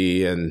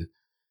humility and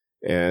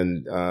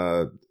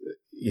a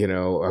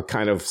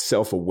kind of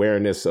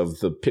self-awareness of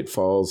the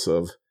pitfalls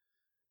of,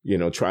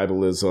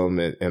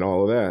 tribalism and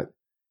all of that.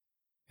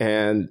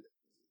 And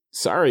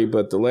sorry,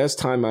 but the last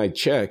time I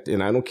checked,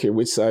 and I don't care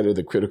which side of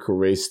the critical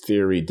race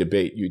theory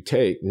debate you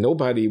take,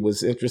 nobody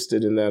was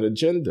interested in that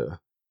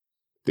agenda.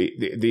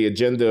 The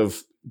agenda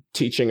of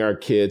teaching our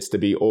kids to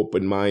be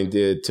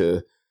open-minded,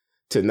 to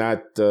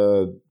not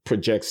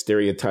project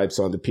stereotypes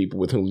onto people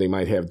with whom they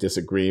might have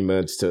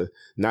disagreements, to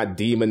not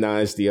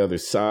demonize the other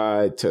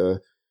side, to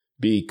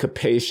be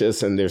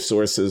capacious in their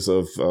sources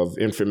of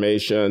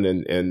information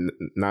and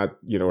not,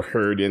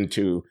 herd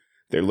into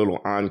their little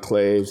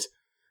enclaves,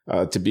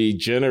 to be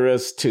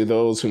generous to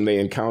those whom they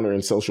encounter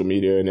in social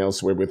media and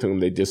elsewhere with whom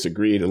they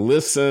disagree, to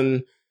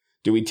listen.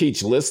 Do we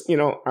teach listen?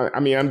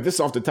 I'm this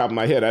off the top of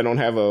my head. I don't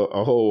have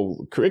a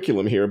whole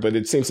curriculum here, but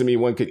it seems to me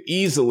one could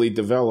easily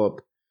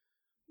develop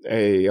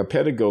a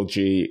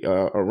pedagogy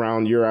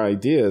around your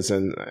ideas,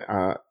 and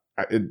I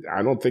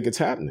don't think it's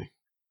happening.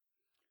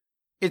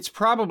 It's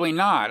probably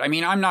not. I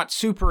mean, I'm not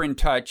super in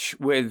touch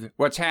with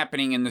what's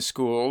happening in the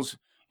schools,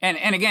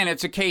 and again,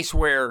 it's a case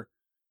where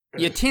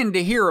you tend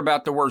to hear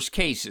about the worst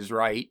cases,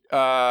 right?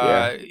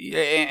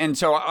 And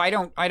so I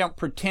don't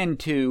pretend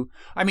to.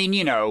 I mean,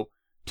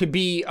 to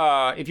be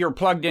if you're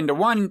plugged into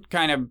one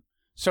kind of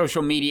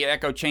social media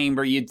echo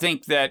chamber, you'd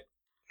think that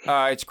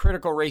it's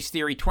critical race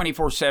theory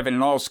 24/7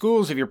 in all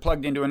schools. If you're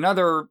plugged into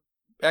another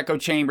echo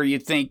chamber,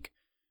 you'd think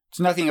it's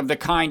nothing of the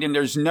kind, and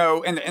there's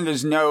no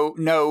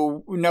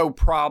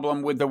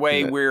problem with the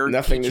way we're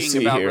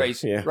teaching about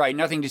race. Yeah. Right,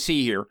 nothing to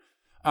see here.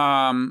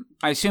 I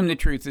assume the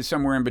truth is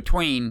somewhere in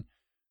between.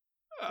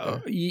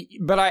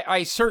 But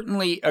I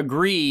certainly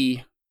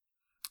agree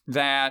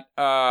that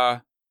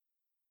I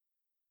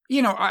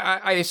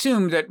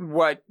assume that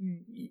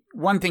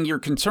one thing you're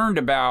concerned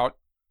about,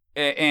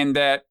 and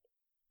that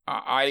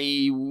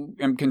I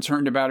am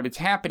concerned about if it's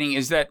happening,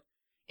 is that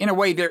in a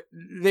way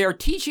they are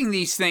teaching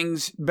these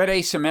things but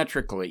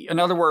asymmetrically. In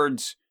other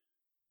words,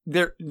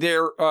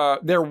 they're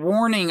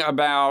warning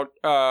about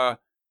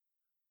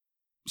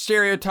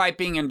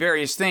stereotyping and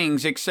various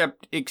things,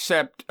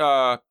 except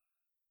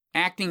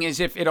acting as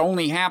if it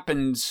only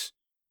happens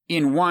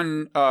in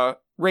one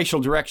racial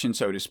direction,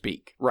 so to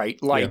speak,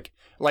 right? Like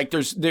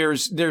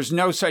there's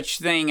no such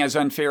thing as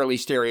unfairly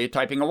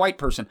stereotyping a white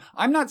person.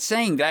 I'm not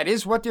saying that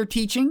is what they're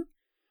teaching,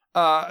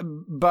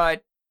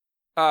 but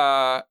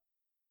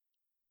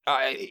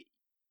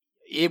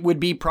it would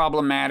be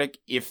problematic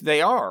if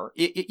they are.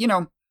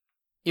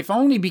 If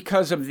only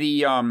because of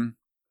the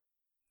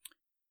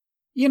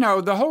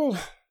the whole.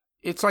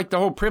 It's like the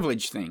whole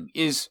privilege thing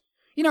is,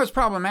 it's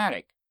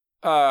problematic.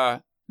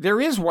 There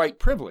is white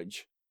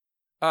privilege,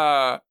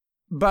 but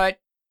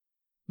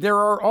there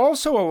are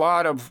also a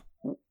lot of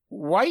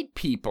white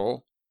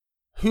people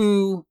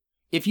who,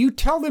 if you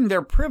tell them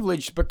they're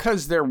privileged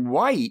because they're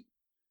white,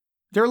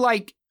 they're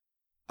like,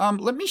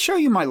 let me show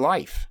you my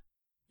life,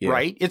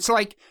 right? It's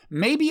like,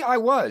 maybe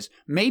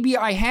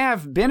I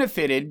have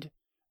benefited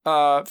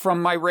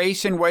from my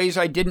race in ways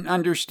I didn't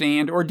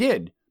understand or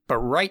did, But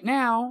right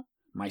now,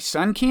 my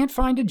son can't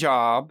find a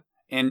job,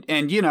 and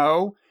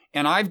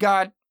I've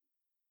got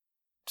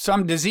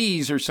some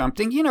disease or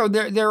something.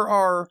 There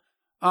are,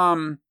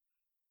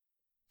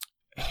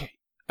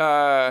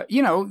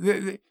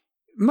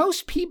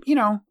 most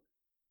people,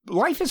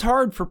 life is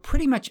hard for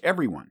pretty much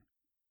everyone.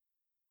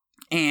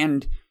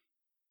 And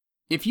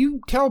if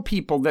you tell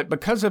people that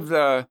because of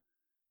the,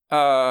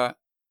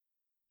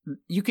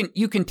 you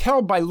can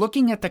tell by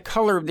looking at the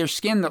color of their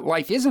skin that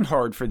life isn't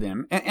hard for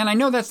them. And I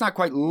know that's not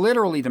quite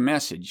literally the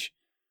message,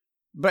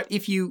 but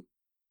if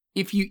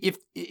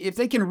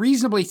they can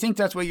reasonably think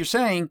that's what you're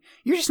saying,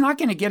 you're just not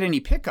going to get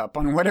any pickup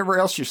on whatever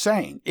else you're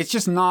saying. It's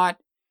just not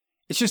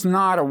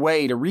a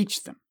way to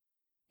reach them.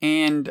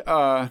 And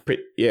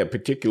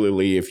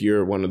particularly if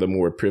you're one of the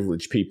more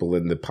privileged people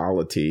in the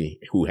polity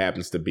who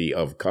happens to be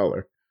of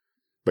color,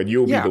 but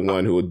you'll be the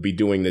one who would be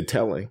doing the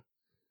telling.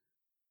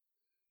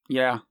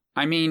 Yeah,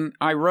 I mean,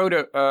 I wrote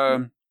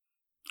a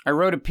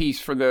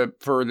piece for the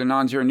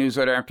Non-Zero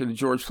newsletter after the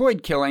George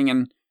Floyd killing,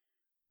 and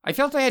I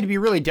felt I had to be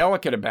really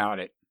delicate about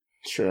it.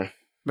 Sure.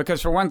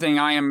 Because for one thing,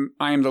 I am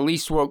the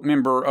least woke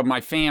member of my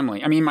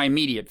family. I mean, my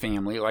immediate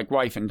family, like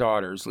wife and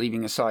daughters,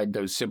 leaving aside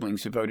those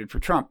siblings who voted for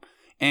Trump.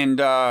 And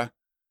but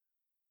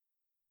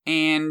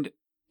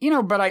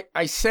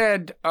I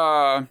said,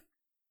 I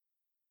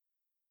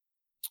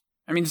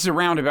mean, this is a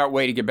roundabout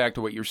way to get back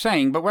to what you're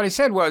saying, but what I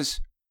said was,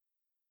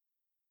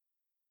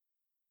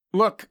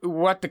 look,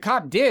 what the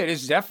cop did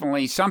is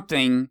definitely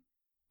something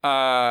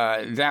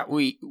that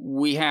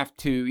we have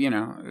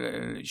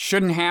to,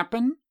 shouldn't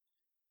happen,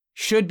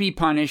 should be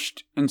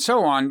punished, and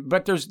so on.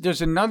 But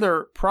there's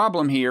another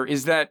problem here,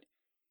 is that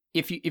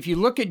if you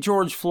look at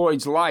George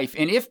Floyd's life,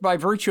 and if by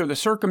virtue of the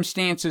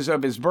circumstances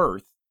of his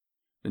birth,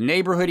 the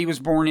neighborhood he was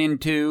born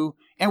into,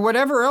 and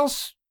whatever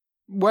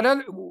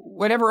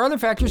other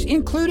factors,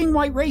 including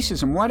white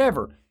racism,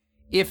 whatever,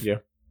 if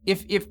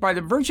by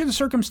the virtue of the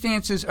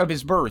circumstances of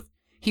his birth,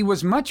 he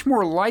was much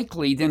more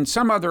likely than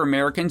some other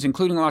Americans,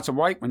 including lots of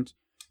white ones,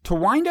 to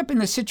wind up in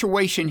the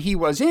situation he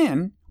was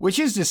in, which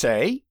is to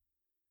say,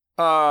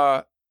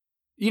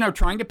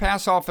 trying to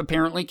pass off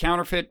apparently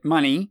counterfeit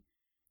money,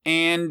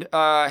 and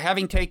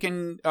having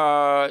taken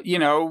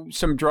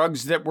some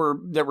drugs that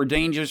were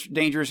dangerous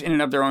in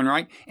and of their own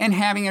right, and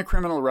having a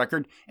criminal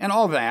record and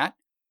all that.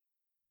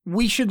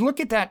 We should look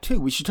at that too.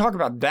 We should talk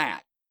about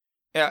that.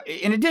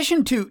 In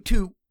addition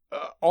to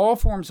all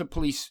forms of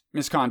police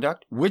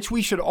misconduct, which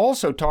we should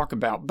also talk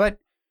about. But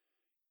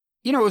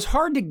it was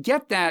hard to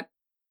get that.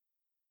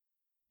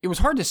 It was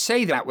hard to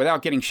say that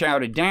without getting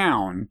shouted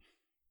down.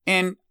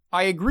 And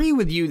I agree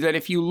with you that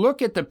if you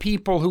look at the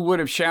people who would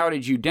have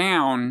shouted you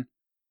down,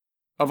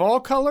 of all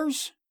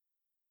colors,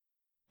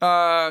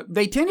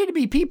 they tended to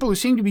be people who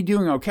seemed to be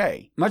doing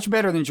okay, much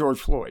better than George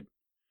Floyd.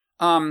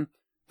 Now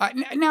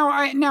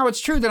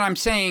it's true that I'm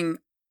saying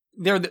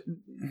they're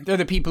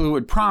the people who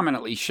would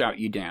prominently shout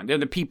you down. They're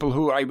the people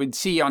who I would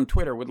see on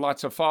Twitter with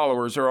lots of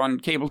followers or on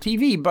cable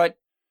TV. But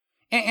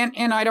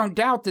and I don't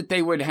doubt that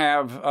they would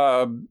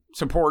have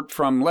support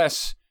from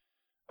less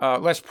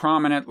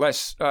prominent,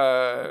 less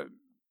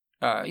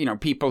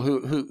people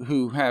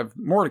who have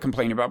more to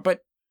complain about.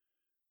 But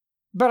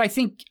I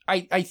think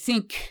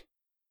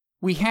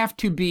we have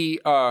to be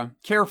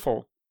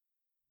careful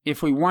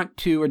if we want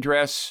to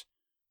address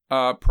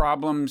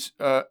problems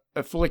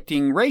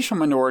afflicting racial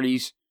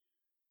minorities,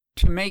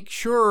 to make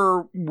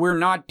sure we're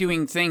not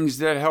doing things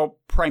that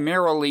help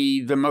primarily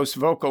the most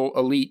vocal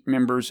elite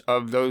members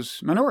of those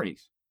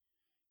minorities.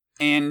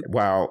 And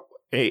while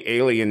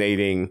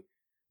alienating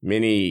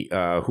many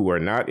who are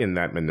not in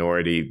that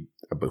minority,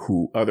 but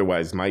who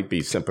otherwise might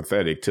be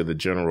sympathetic to the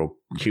general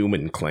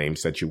human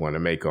claims that you want to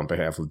make on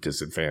behalf of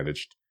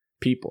disadvantaged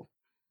people.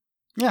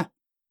 Yeah.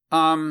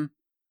 I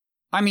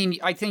mean,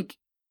 I think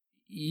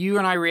you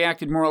and I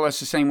reacted more or less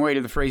the same way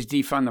to the phrase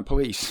defund the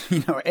police.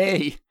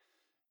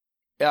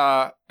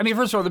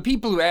 First of all, the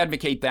people who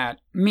advocate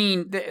that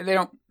they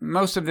don't,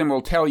 most of them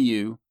will tell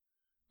you.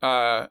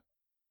 They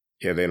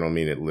don't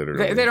mean it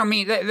literally. They don't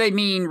mean, they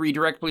mean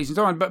redirect police and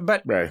so on.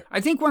 But right.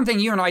 I think one thing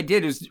you and I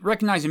did is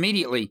recognize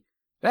immediately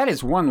that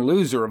is one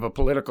loser of a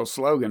political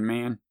slogan,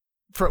 man.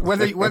 For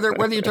whether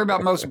you talk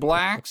about most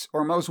blacks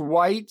or most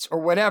whites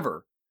or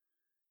whatever,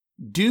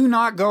 do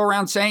not go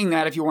around saying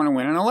that if you want to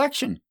win an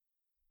election.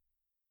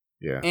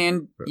 Yeah.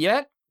 And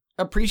yet,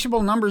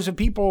 appreciable numbers of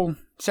people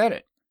said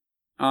it.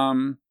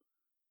 Most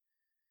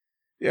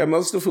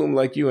of whom,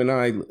 like you and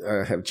I,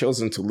 have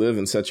chosen to live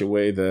in such a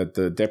way that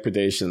the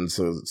depredations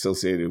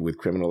associated with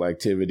criminal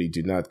activity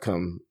do not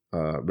come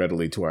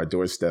readily to our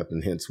doorstep,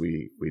 and hence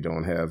we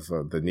don't have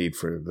the need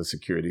for the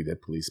security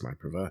that police might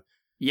provide.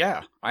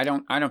 Yeah, I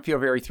don't feel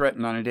very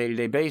threatened on a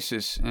day-to-day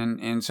basis,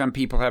 and some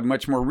people have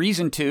much more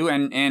reason to,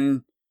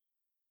 and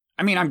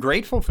I mean, I'm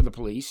grateful for the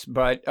police,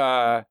 but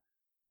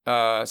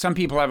some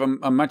people have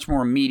a much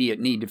more immediate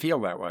need to feel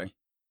that way.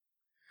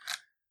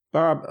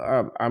 Bob,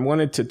 I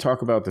wanted to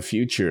talk about the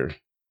future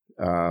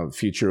of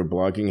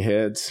blogging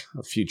heads,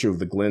 the future of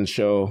the Glenn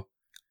Show,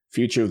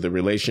 future of the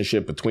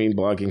relationship between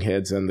blogging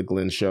heads and the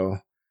Glenn Show.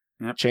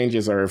 Yep.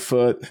 Changes are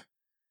afoot.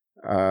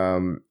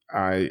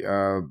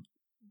 I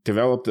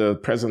developed a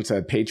presence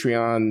at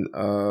Patreon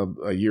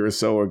a year or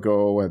so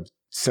ago. I've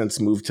since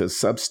moved to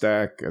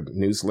Substack, a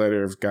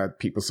newsletter. I've got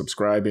people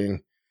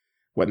subscribing,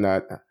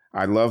 whatnot.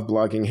 I love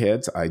Blogging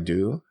Heads. I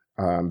do.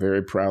 I'm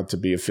very proud to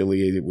be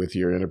affiliated with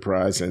your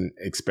enterprise and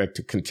expect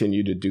to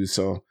continue to do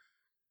so.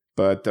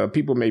 But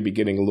people may be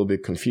getting a little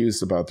bit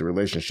confused about the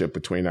relationship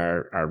between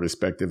our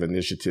respective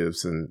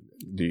initiatives. And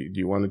do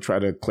you want to try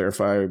to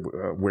clarify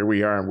where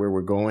we are and where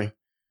we're going?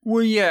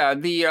 Well, yeah.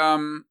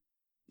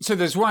 So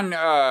there's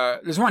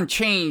one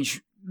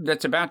change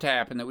that's about to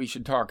happen that we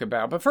should talk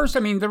about. But first,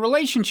 the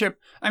relationship.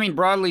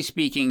 Broadly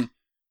speaking,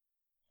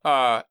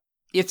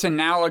 it's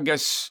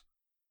analogous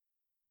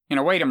in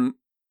a way to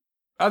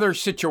other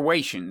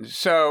situations.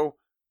 So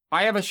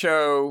I have a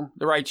show,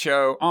 The Right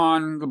Show,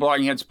 on the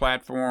Blogging Heads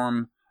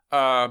platform.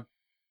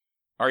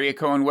 Aryeh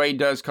Cohen-Wade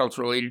does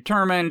Culturally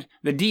Determined.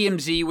 The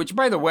DMZ, which,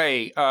 by the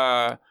way,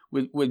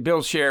 with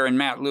Bill Scher and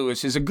Matt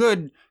Lewis, is a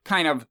good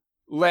kind of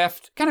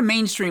left, kind of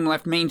mainstream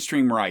left,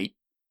 mainstream right.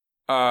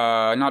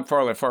 Not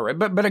far left, far right,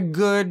 but a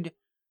good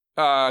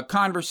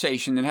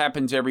conversation that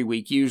happens every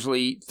week,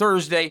 usually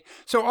Thursday.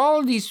 So all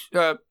of these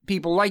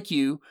people like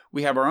you,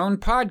 we have our own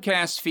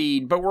podcast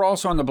feed, but we're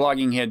also on the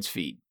Blogging Heads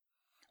feed.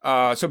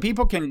 So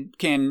people can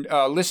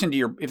listen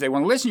to if they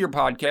want to listen to your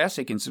podcast,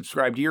 they can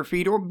subscribe to your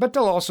feed, but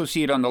they'll also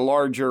see it on the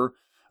larger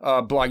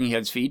Blogging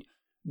Heads feed.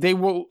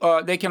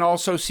 They can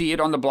also see it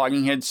on the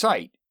Blogging Heads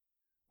site,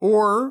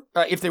 or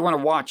if they want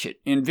to watch it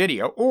in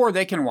video, or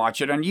they can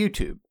watch it on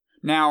YouTube.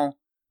 Now,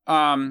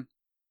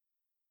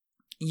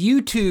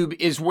 YouTube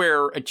is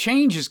where a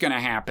change is going to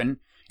happen.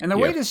 And the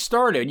way this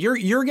started,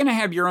 you're going to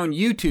have your own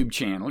YouTube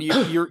channel.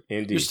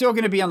 You're still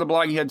going to be on the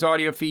Blogging Heads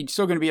audio feed,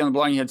 still going to be on the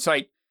Blogging Heads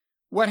site.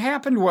 What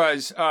happened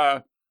was,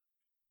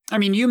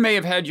 you may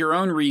have had your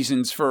own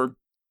reasons for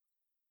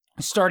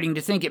starting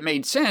to think it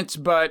made sense,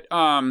 but,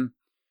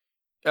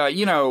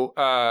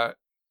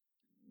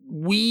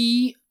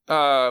 we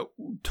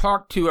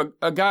talked to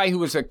a guy who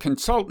was a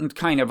consultant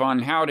kind of on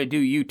how to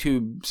do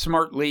YouTube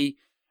smartly.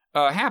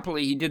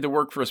 Happily, he did the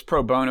work for us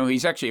pro bono.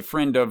 He's actually a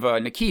friend of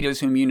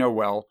Nikita's, whom you know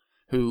well,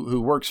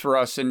 who works for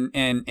us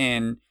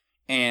and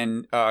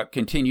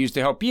continues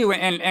to help you.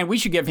 And we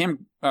should give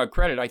him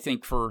credit, I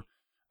think, for.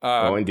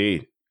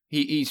 Indeed.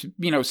 He's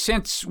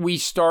since we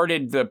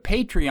started the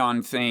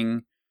Patreon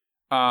thing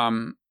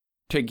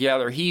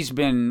together, he's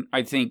been,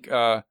 I think,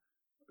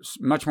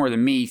 much more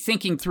than me,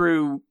 thinking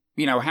through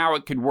how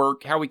it could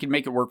work, how we could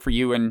make it work for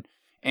you, and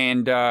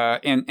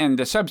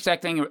the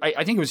Substack thing.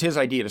 I think it was his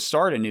idea to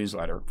start a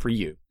newsletter for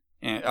you.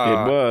 It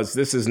was.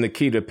 This is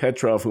Nikita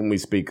Petrov, whom we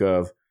speak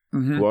of,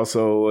 who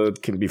also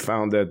can be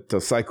found at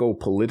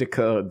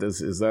Psychopolitica.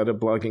 Is that a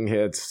Blogging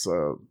Heads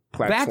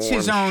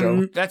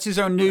platform? That's his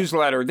own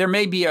newsletter. There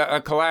may be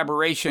a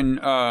collaboration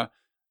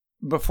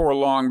before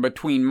long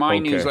between my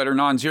newsletter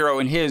Non-Zero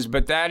and his,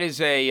 but that is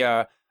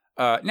a.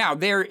 Now,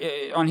 there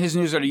on his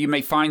newsletter, you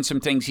may find some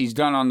things he's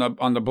done on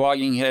the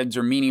Blogging Heads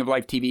or Meaning of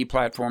Life TV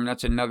platform.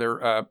 That's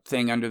another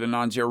thing under the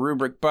Non-Zero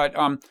rubric. But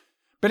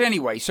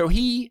anyway, so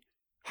he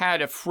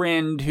had a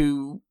friend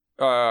who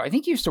I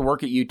think used to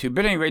work at YouTube,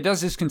 but anyway,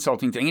 does this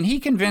consulting thing, and he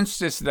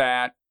convinced us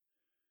that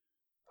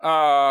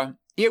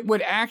it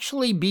would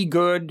actually be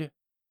good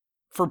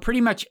for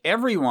pretty much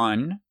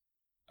everyone.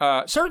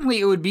 Certainly,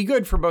 it would be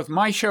good for both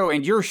my show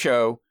and your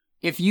show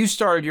if you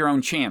started your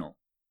own channel.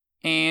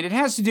 And it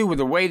has to do with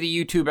the way the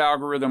YouTube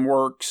algorithm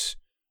works,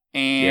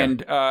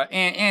 and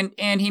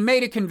he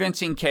made a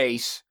convincing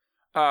case.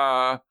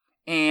 I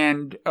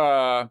think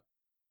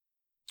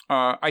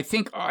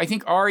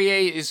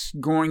Aryeh is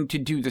going to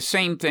do the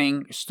same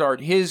thing, start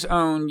his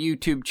own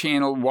YouTube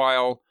channel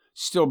while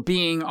still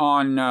being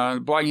on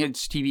Blogging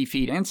Heads TV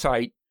feed and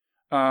site.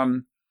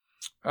 I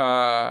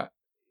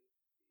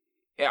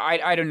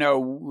don't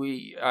know.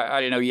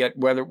 I don't know yet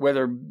whether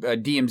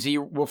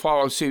DMZ will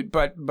follow suit,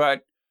 but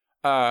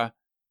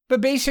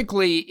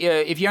basically,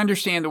 if you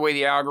understand the way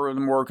the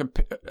algorithm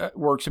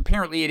works,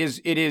 apparently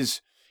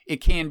it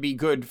can be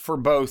good for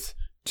both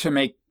to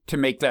make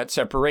that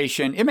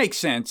separation. It makes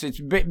sense. It's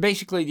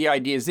basically the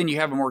idea is then you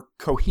have a more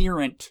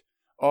coherent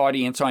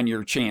audience on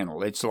your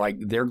channel. It's like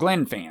they're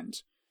Glenn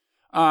fans.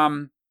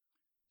 So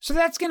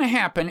that's going to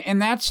happen,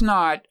 and that's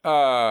not.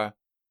 Look,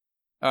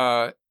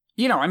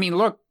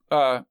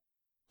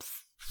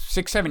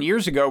 6-7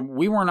 years ago,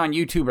 we weren't on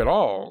YouTube at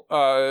all.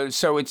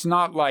 So it's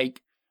not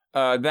like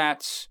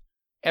that's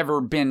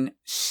ever been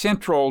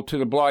central to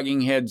the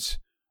Blogging Heads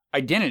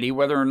identity,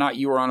 whether or not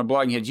you are on a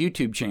Blogging Heads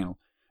YouTube channel.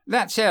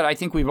 That said, I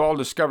think we've all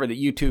discovered that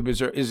YouTube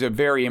is a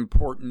very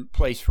important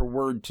place for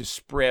word to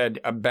spread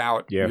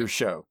about your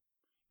show.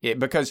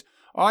 Because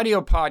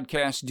audio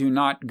podcasts do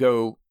not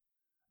go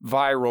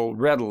viral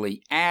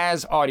readily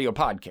as audio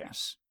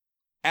podcasts,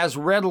 as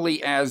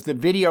readily as the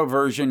video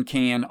version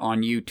can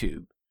on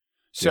YouTube.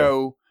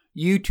 So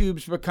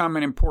YouTube's become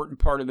an important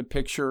part of the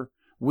picture.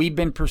 We've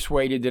been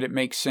persuaded that it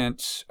makes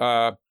sense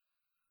for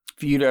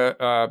you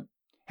to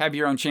have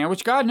your own channel,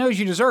 which God knows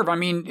you deserve. I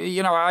mean,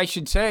 I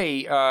should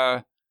say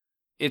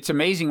it's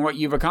amazing what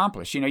you've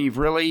accomplished. You've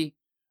really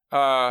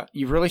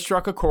you've really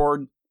struck a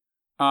chord.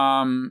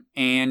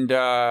 And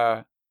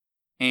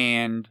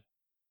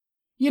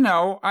you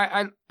know,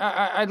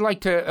 I'd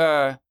like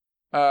to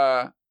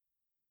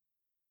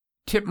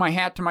tip my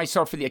hat to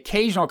myself for the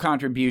occasional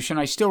contribution.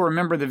 I still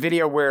remember the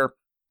video where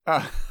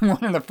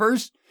one of the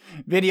first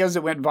videos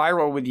that went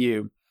viral with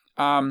you.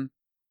 I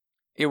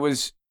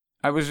was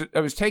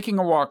taking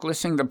a walk,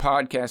 listening to the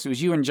podcast. It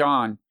was you and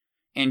John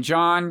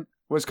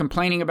was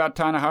complaining about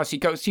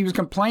Ta-Nehisi Coates. He was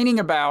complaining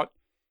about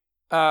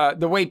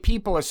the way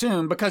people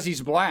assume because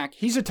he's black,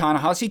 he's a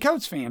Ta-Nehisi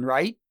Coates fan,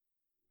 right?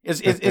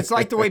 It's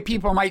like the way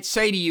people might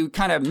say to you,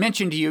 kind of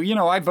mention to you, you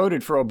know, I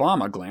voted for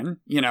Obama, Glenn,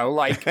 you know,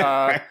 like,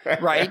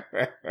 right?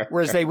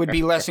 Whereas they would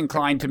be less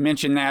inclined to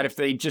mention that if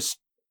they just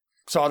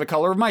saw the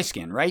color of my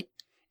skin, right?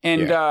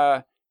 And,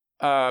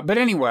 but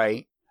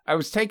anyway, I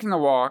was taking the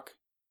walk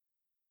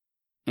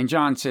and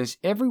John says,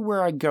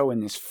 everywhere I go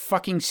in this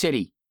fucking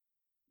city,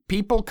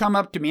 people come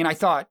up to me and I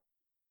thought,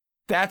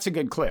 that's a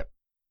good clip.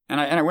 And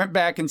I went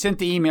back and sent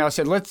the email. I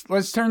said,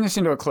 let's turn this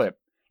into a clip.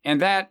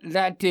 And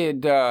that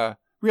did,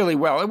 really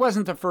well. It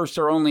wasn't the first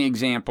or only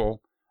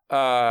example,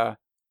 but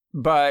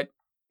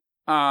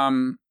you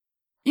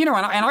know,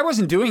 and I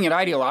wasn't doing it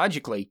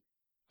ideologically.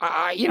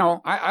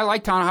 I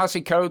like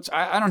Ta-Nehisi Coates.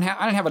 I don't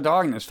have a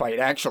dog in this fight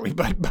actually,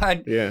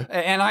 but yeah.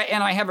 And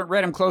I haven't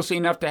read him closely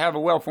enough to have a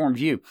well-formed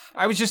view.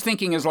 I was just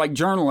thinking as like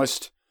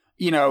journalist,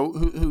 you know,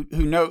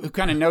 who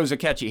kind of knows a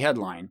catchy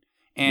headline.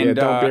 And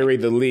don't bury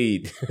the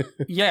lead.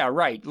 Yeah,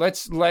 right.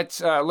 Let's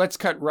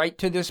cut right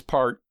to this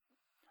part.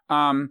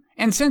 And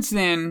since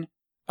then.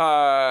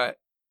 That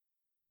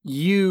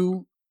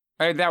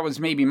was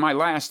maybe my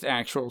last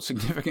actual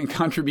significant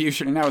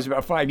contribution, and that was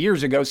about 5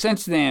 years ago.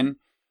 Since then,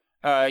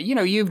 you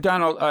know, you've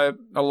done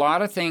a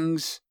lot of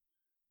things,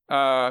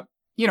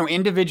 you know,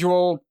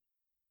 individual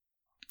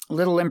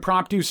little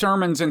impromptu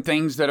sermons and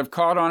things that have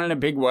caught on in a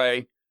big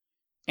way.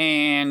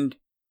 And,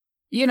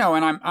 you know,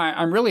 and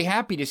I'm really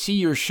happy to see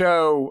your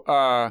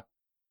show,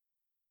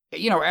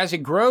 you know, as it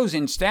grows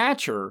in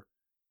stature,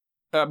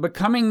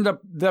 becoming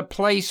the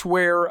place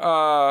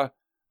where,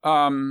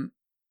 more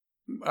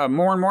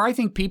and more, I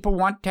think people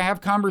want to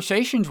have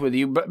conversations with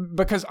you, but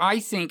because I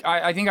think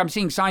I'm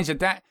seeing signs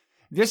that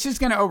this is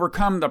going to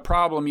overcome the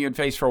problem you had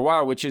faced for a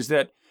while, which is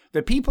that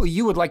the people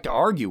you would like to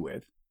argue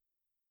with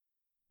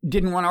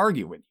didn't want to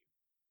argue with you,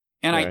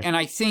 and right.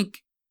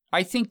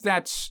 I think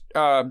that's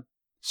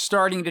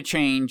starting to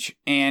change,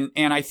 and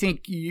I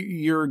think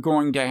you're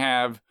going to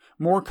have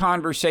more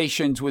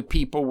conversations with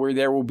people where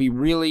there will be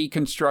really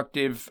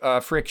constructive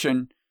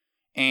friction.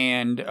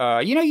 And,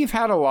 you know, you've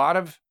had a lot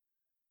of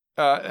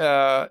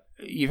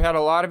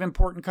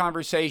important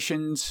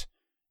conversations,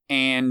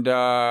 and,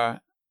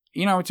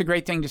 you know, it's a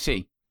great thing to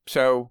see.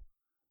 So,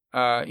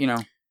 you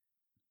know.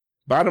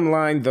 Bottom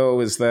line, though,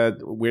 is that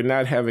we're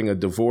not having a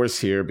divorce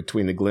here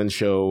between the Glenn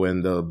Show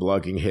and the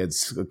Blogging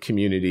Heads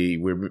community.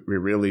 We're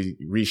really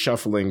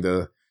reshuffling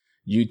the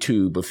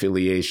YouTube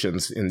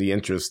affiliations in the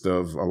interest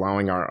of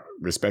allowing our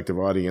respective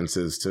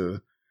audiences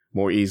to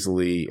more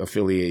easily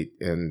affiliate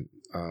and,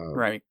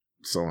 right.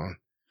 So on.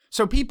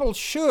 So people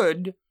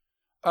should,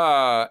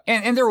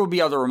 and there will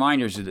be other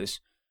reminders of this.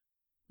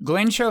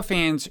 Glenn Show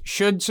fans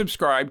should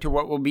subscribe to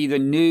what will be the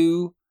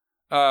new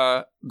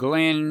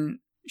Glenn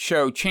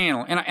Show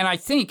channel. And I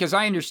think, as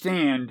I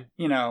understand,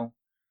 you know,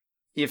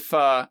 if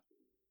our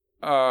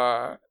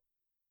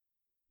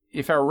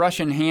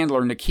Russian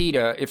handler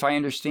Nikita, if I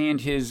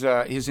understand his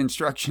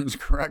instructions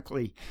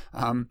correctly,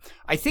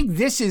 I think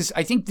this is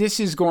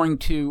going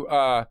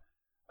to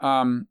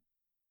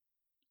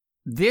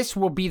this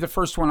will be the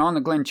first one on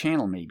the Glenn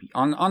channel, maybe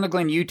on the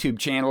Glenn YouTube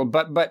channel.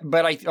 But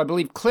I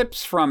believe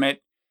clips from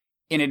it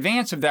in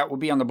advance of that will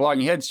be on the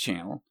Blogging Heads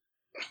channel.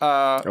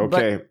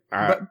 Okay,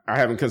 I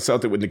haven't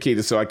consulted with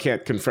Nikita, so I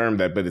can't confirm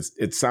that. But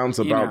it sounds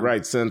about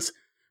right. Since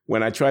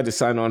when I tried to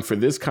sign on for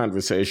this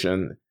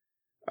conversation,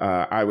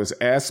 I was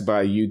asked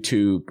by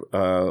YouTube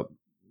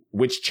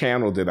which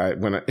channel did I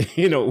and I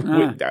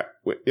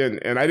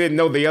didn't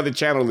know the other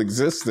channel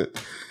existed.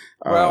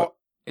 Well,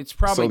 it's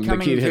probably so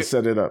Nikita has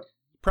set it up.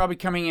 Probably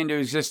coming into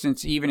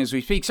existence even as we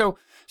speak. So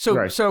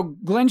right.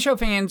 Glenn Show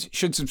fans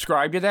should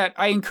subscribe to that.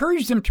 I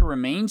encourage them to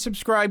remain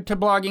subscribed to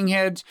Blogging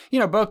Heads, you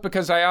know, both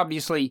because I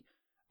obviously,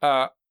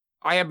 I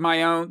have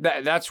my own,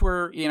 that's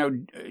where, you know,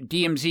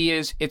 DMZ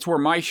is. It's where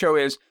my show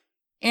is.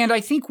 And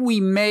I think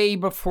we may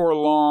before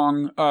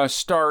long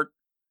start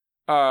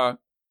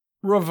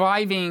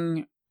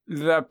reviving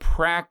the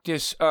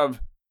practice of,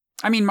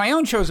 I mean, my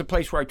own show is a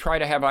place where I try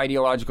to have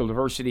ideological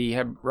diversity,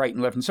 have right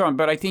and left and so on.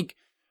 But I think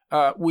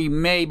we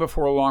may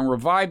before long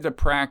revive the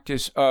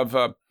practice of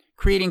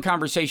creating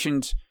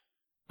conversations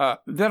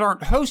that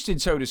aren't hosted,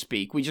 so to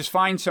speak. We just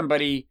find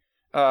somebody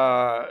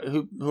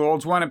who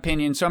holds one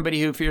opinion,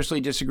 somebody who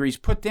fiercely disagrees,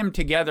 put them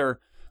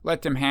together,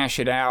 let them hash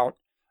it out.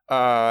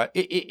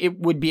 It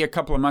would be a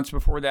couple of months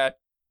before that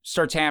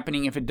starts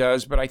happening if it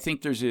does, but I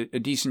think there's a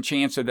decent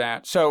chance of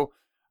that. So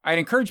I'd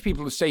encourage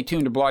people to stay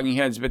tuned to Blogging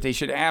Heads, but they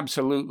should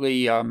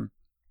absolutely,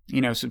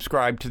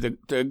 subscribe to the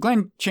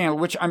Glenn channel,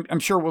 which I'm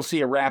sure we'll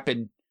see a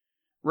rapid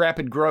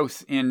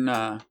growth in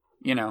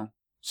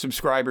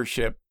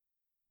subscribership.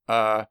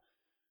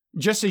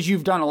 Just as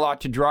you've done a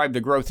lot to drive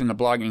the growth in the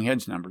Blogging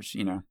Heads numbers,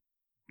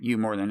 you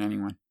more than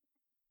anyone.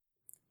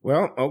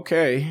 Well,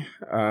 okay.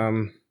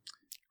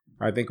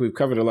 I think we've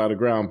covered a lot of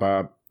ground,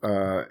 Bob.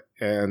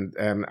 And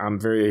I'm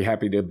very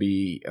happy to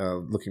be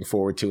looking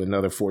forward to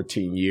another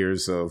 14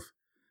 years of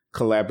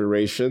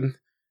collaboration.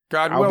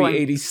 God willing. I'll be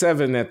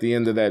 87 at the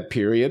end of that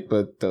period,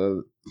 but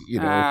God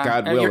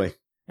willing.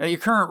 At your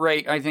current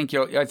rate, I think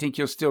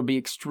you'll still be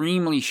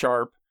extremely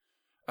sharp.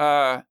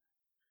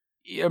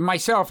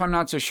 Myself, I'm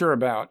not so sure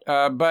about.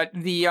 But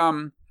the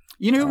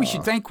who we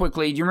should thank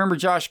quickly. Do you remember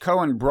Josh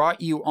Cohen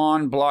brought you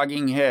on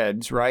Blogging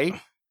Heads, right?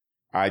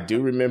 I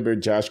do remember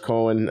Josh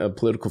Cohen, a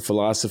political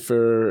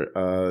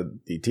philosopher.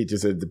 He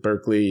teaches at the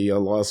Berkeley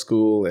Law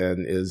School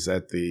and is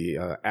at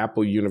the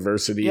Apple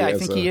University. Yeah, I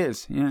think he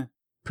is. Yeah,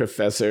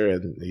 professor,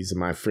 and he's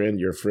my friend,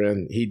 your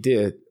friend. He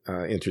did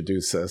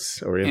introduce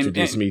us or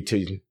introduce me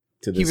to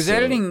this. He was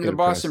editing the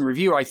Boston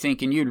Review, I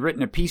think, and you'd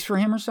written a piece for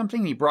him or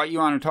something. He brought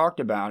you on and talked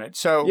about it.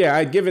 So yeah,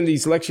 I'd given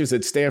these lectures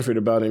at Stanford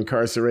about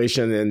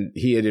incarceration, and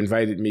he had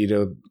invited me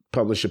to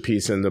publish a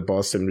piece in the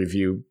Boston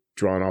Review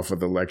drawn off of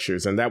the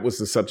lectures. And that was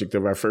the subject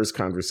of our first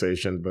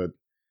conversation. But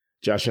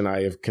Josh and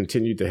I have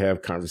continued to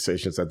have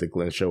conversations at the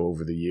Glenn Show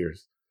over the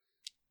years.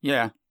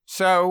 Yeah.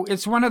 So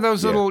it's one of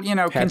those little,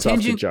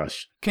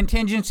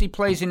 contingency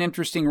plays an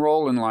interesting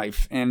role in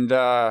life. And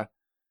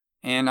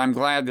I'm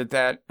glad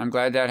that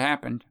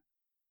happened.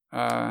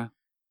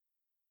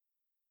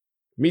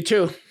 Me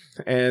too.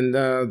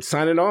 And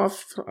signing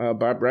off,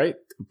 Bob Wright,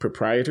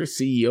 proprietor,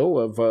 CEO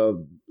of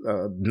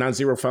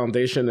Non-Zero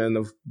Foundation and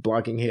of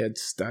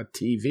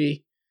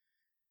BloggingHeads.tv.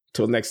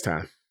 Till next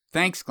time.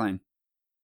 Thanks, Glenn.